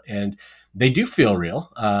people, and they do feel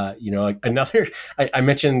real. Another I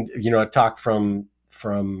mentioned a talk from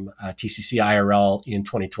TCC IRL in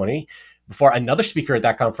 2020. Before, another speaker at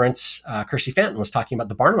that conference, Kirsty Fenton, was talking about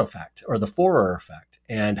the Barnum effect or the Forer effect,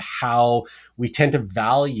 and how we tend to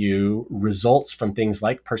value results from things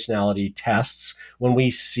like personality tests when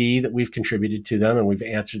we see that we've contributed to them and we've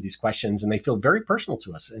answered these questions, and they feel very personal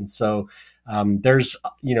to us. And so there's,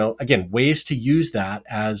 again, ways to use that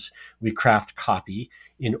as we craft copy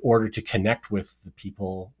in order to connect with the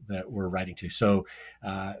people that we're writing to. So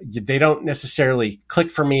they don't necessarily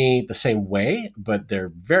click for me the same way, but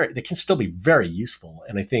they can still be very useful.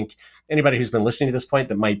 And I think anybody who's been listening to this point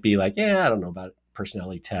that might be like, yeah, I don't know about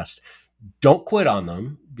personality tests, don't quit on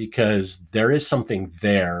them, because there is something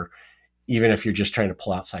there, even if you're just trying to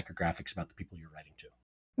pull out psychographics about the people you're writing to.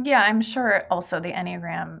 Yeah, I'm sure also the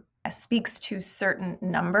Enneagram speaks to certain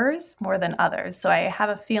numbers more than others. So I have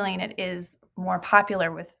a feeling it is more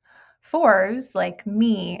popular with 4s like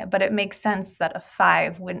me, but it makes sense that a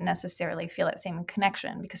 5 wouldn't necessarily feel that same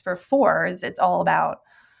connection, because for 4s, it's all about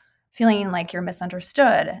feeling like you're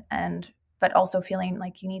misunderstood, but also feeling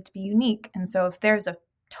like you need to be unique. And so if there's a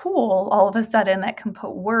tool all of a sudden that can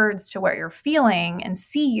put words to what you're feeling and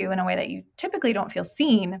see you in a way that you typically don't feel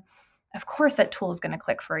seen, of course that tool is going to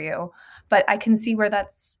click for you. But I can see where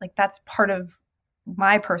that's part of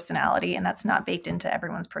my personality, and that's not baked into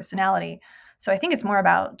everyone's personality. So I think it's more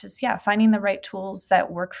about just, finding the right tools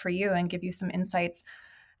that work for you and give you some insights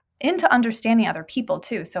into understanding other people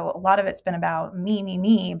too. So a lot of it's been about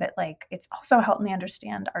me, but like it's also helped me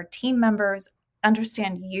understand our team members,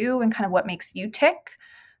 understand you and kind of what makes you tick.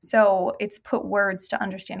 So it's put words to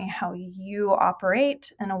understanding how you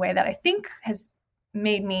operate in a way that I think has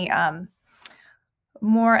made me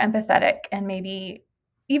more empathetic and maybe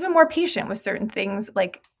even more patient with certain things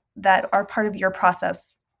like that are part of your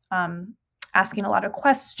process. Asking a lot of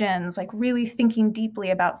questions, like really thinking deeply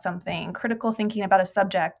about something, critical thinking about a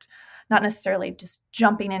subject, not necessarily just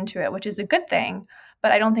jumping into it, which is a good thing.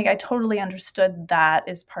 But I don't think I totally understood that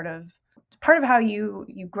as part of how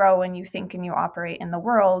you grow and you think and you operate in the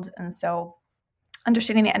world. And so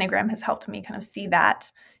understanding the Enneagram has helped me kind of see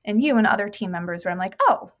that in you and other team members where I'm like,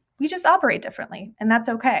 oh, we just operate differently and that's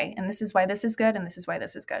okay. And this is why this is good. And this is why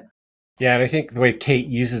this is good. Yeah, and I think the way Kate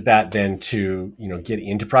uses that then to, get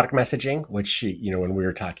into product messaging, which, when we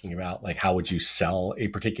were talking about like how would you sell a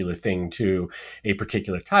particular thing to a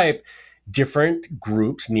particular type, different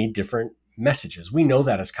groups need different messages. We know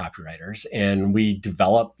that as copywriters, and we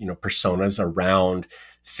develop, personas around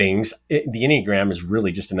things. The Enneagram is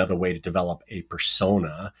really just another way to develop a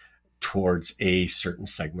persona towards a certain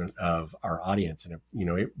segment of our audience. And,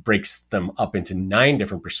 it breaks them up into 9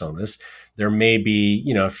 different personas. There may be,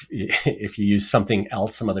 if you use something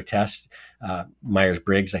else, some other test,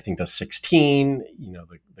 Myers-Briggs, I think does 16,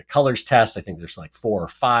 the colors test, I think there's like 4 or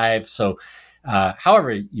 5. So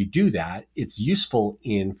however you do that, it's useful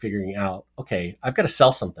in figuring out, okay, I've got to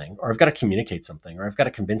sell something, or I've got to communicate something, or I've got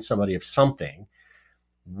to convince somebody of something.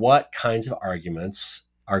 What kinds of arguments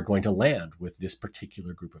are going to land with this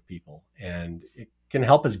particular group of people? And it can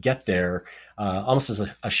help us get there almost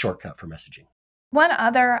as a shortcut for messaging. One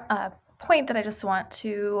other point that I just want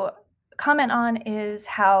to comment on is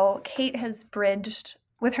how Kate has bridged,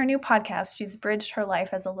 with her new podcast, she's bridged her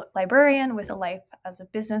life as a librarian with a life as a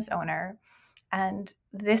business owner. And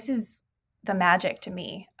this is the magic to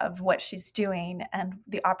me of what she's doing and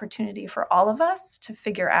the opportunity for all of us to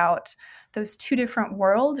figure out those 2 different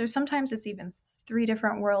worlds, or sometimes it's even 3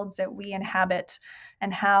 different worlds that we inhabit,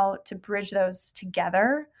 and how to bridge those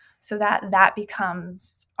together so that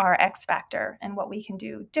becomes our X factor and what we can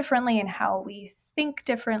do differently and how we think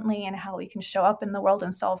differently and how we can show up in the world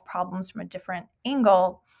and solve problems from a different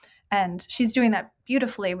angle. And she's doing that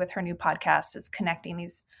beautifully with her new podcast. It's connecting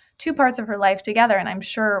these 2 parts of her life together, and I'm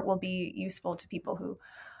sure it will be useful to people who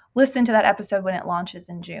listen to that episode when it launches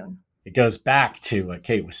in June. It goes back to what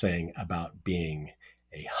Kate was saying about being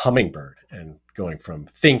a hummingbird and going from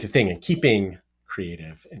thing to thing and keeping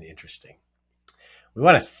creative and interesting. We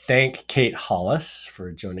want to thank Kate Hollis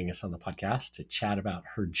for joining us on the podcast to chat about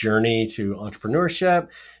her journey to entrepreneurship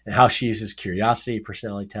and how she uses curiosity,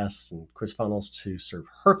 personality tests, and quiz funnels to serve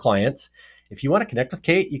her clients. If you want to connect with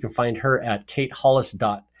Kate, you can find her at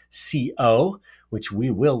katehollis.co, which we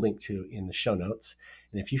will link to in the show notes.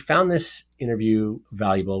 And if you found this interview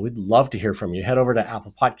valuable, we'd love to hear from you. Head over to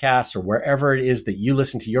Apple Podcasts or wherever it is that you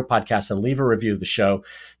listen to your podcast and leave a review of the show.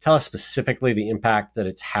 Tell us specifically the impact that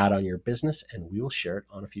it's had on your business, and we will share it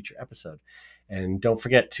on a future episode. And don't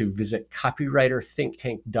forget to visit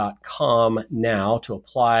copywriterthinktank.com now to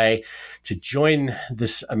apply to join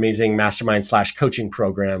this amazing mastermind/coaching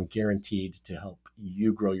program guaranteed to help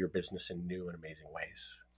you grow your business in new and amazing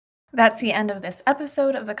ways. That's the end of this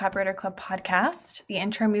episode of the Copywriter Club podcast. The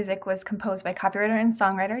intro music was composed by copywriter and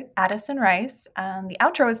songwriter Addison Rice. The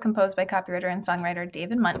outro was composed by copywriter and songwriter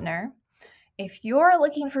David Muntner. If you're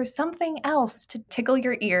looking for something else to tickle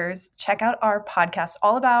your ears, check out our podcast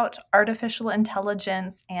all about artificial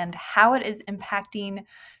intelligence and how it is impacting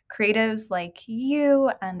creatives like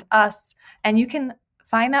you and us. And you can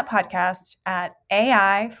find that podcast at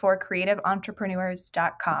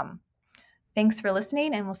aiforcreativeentrepreneurs.com. Thanks for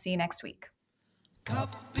listening, and we'll see you next week.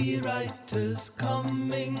 Copywriters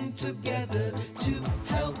coming together to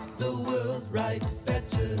help the world write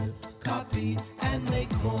better copy and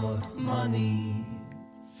make more money.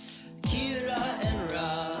 Kira and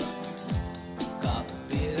Rob's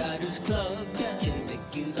Copywriters Club can make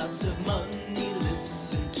you lots of money.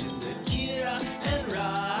 Listen to it. Kira and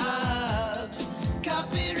Rob's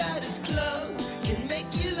Copywriters Club can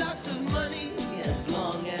make you lots of money as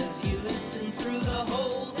long as you listen through the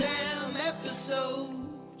whole damn episode.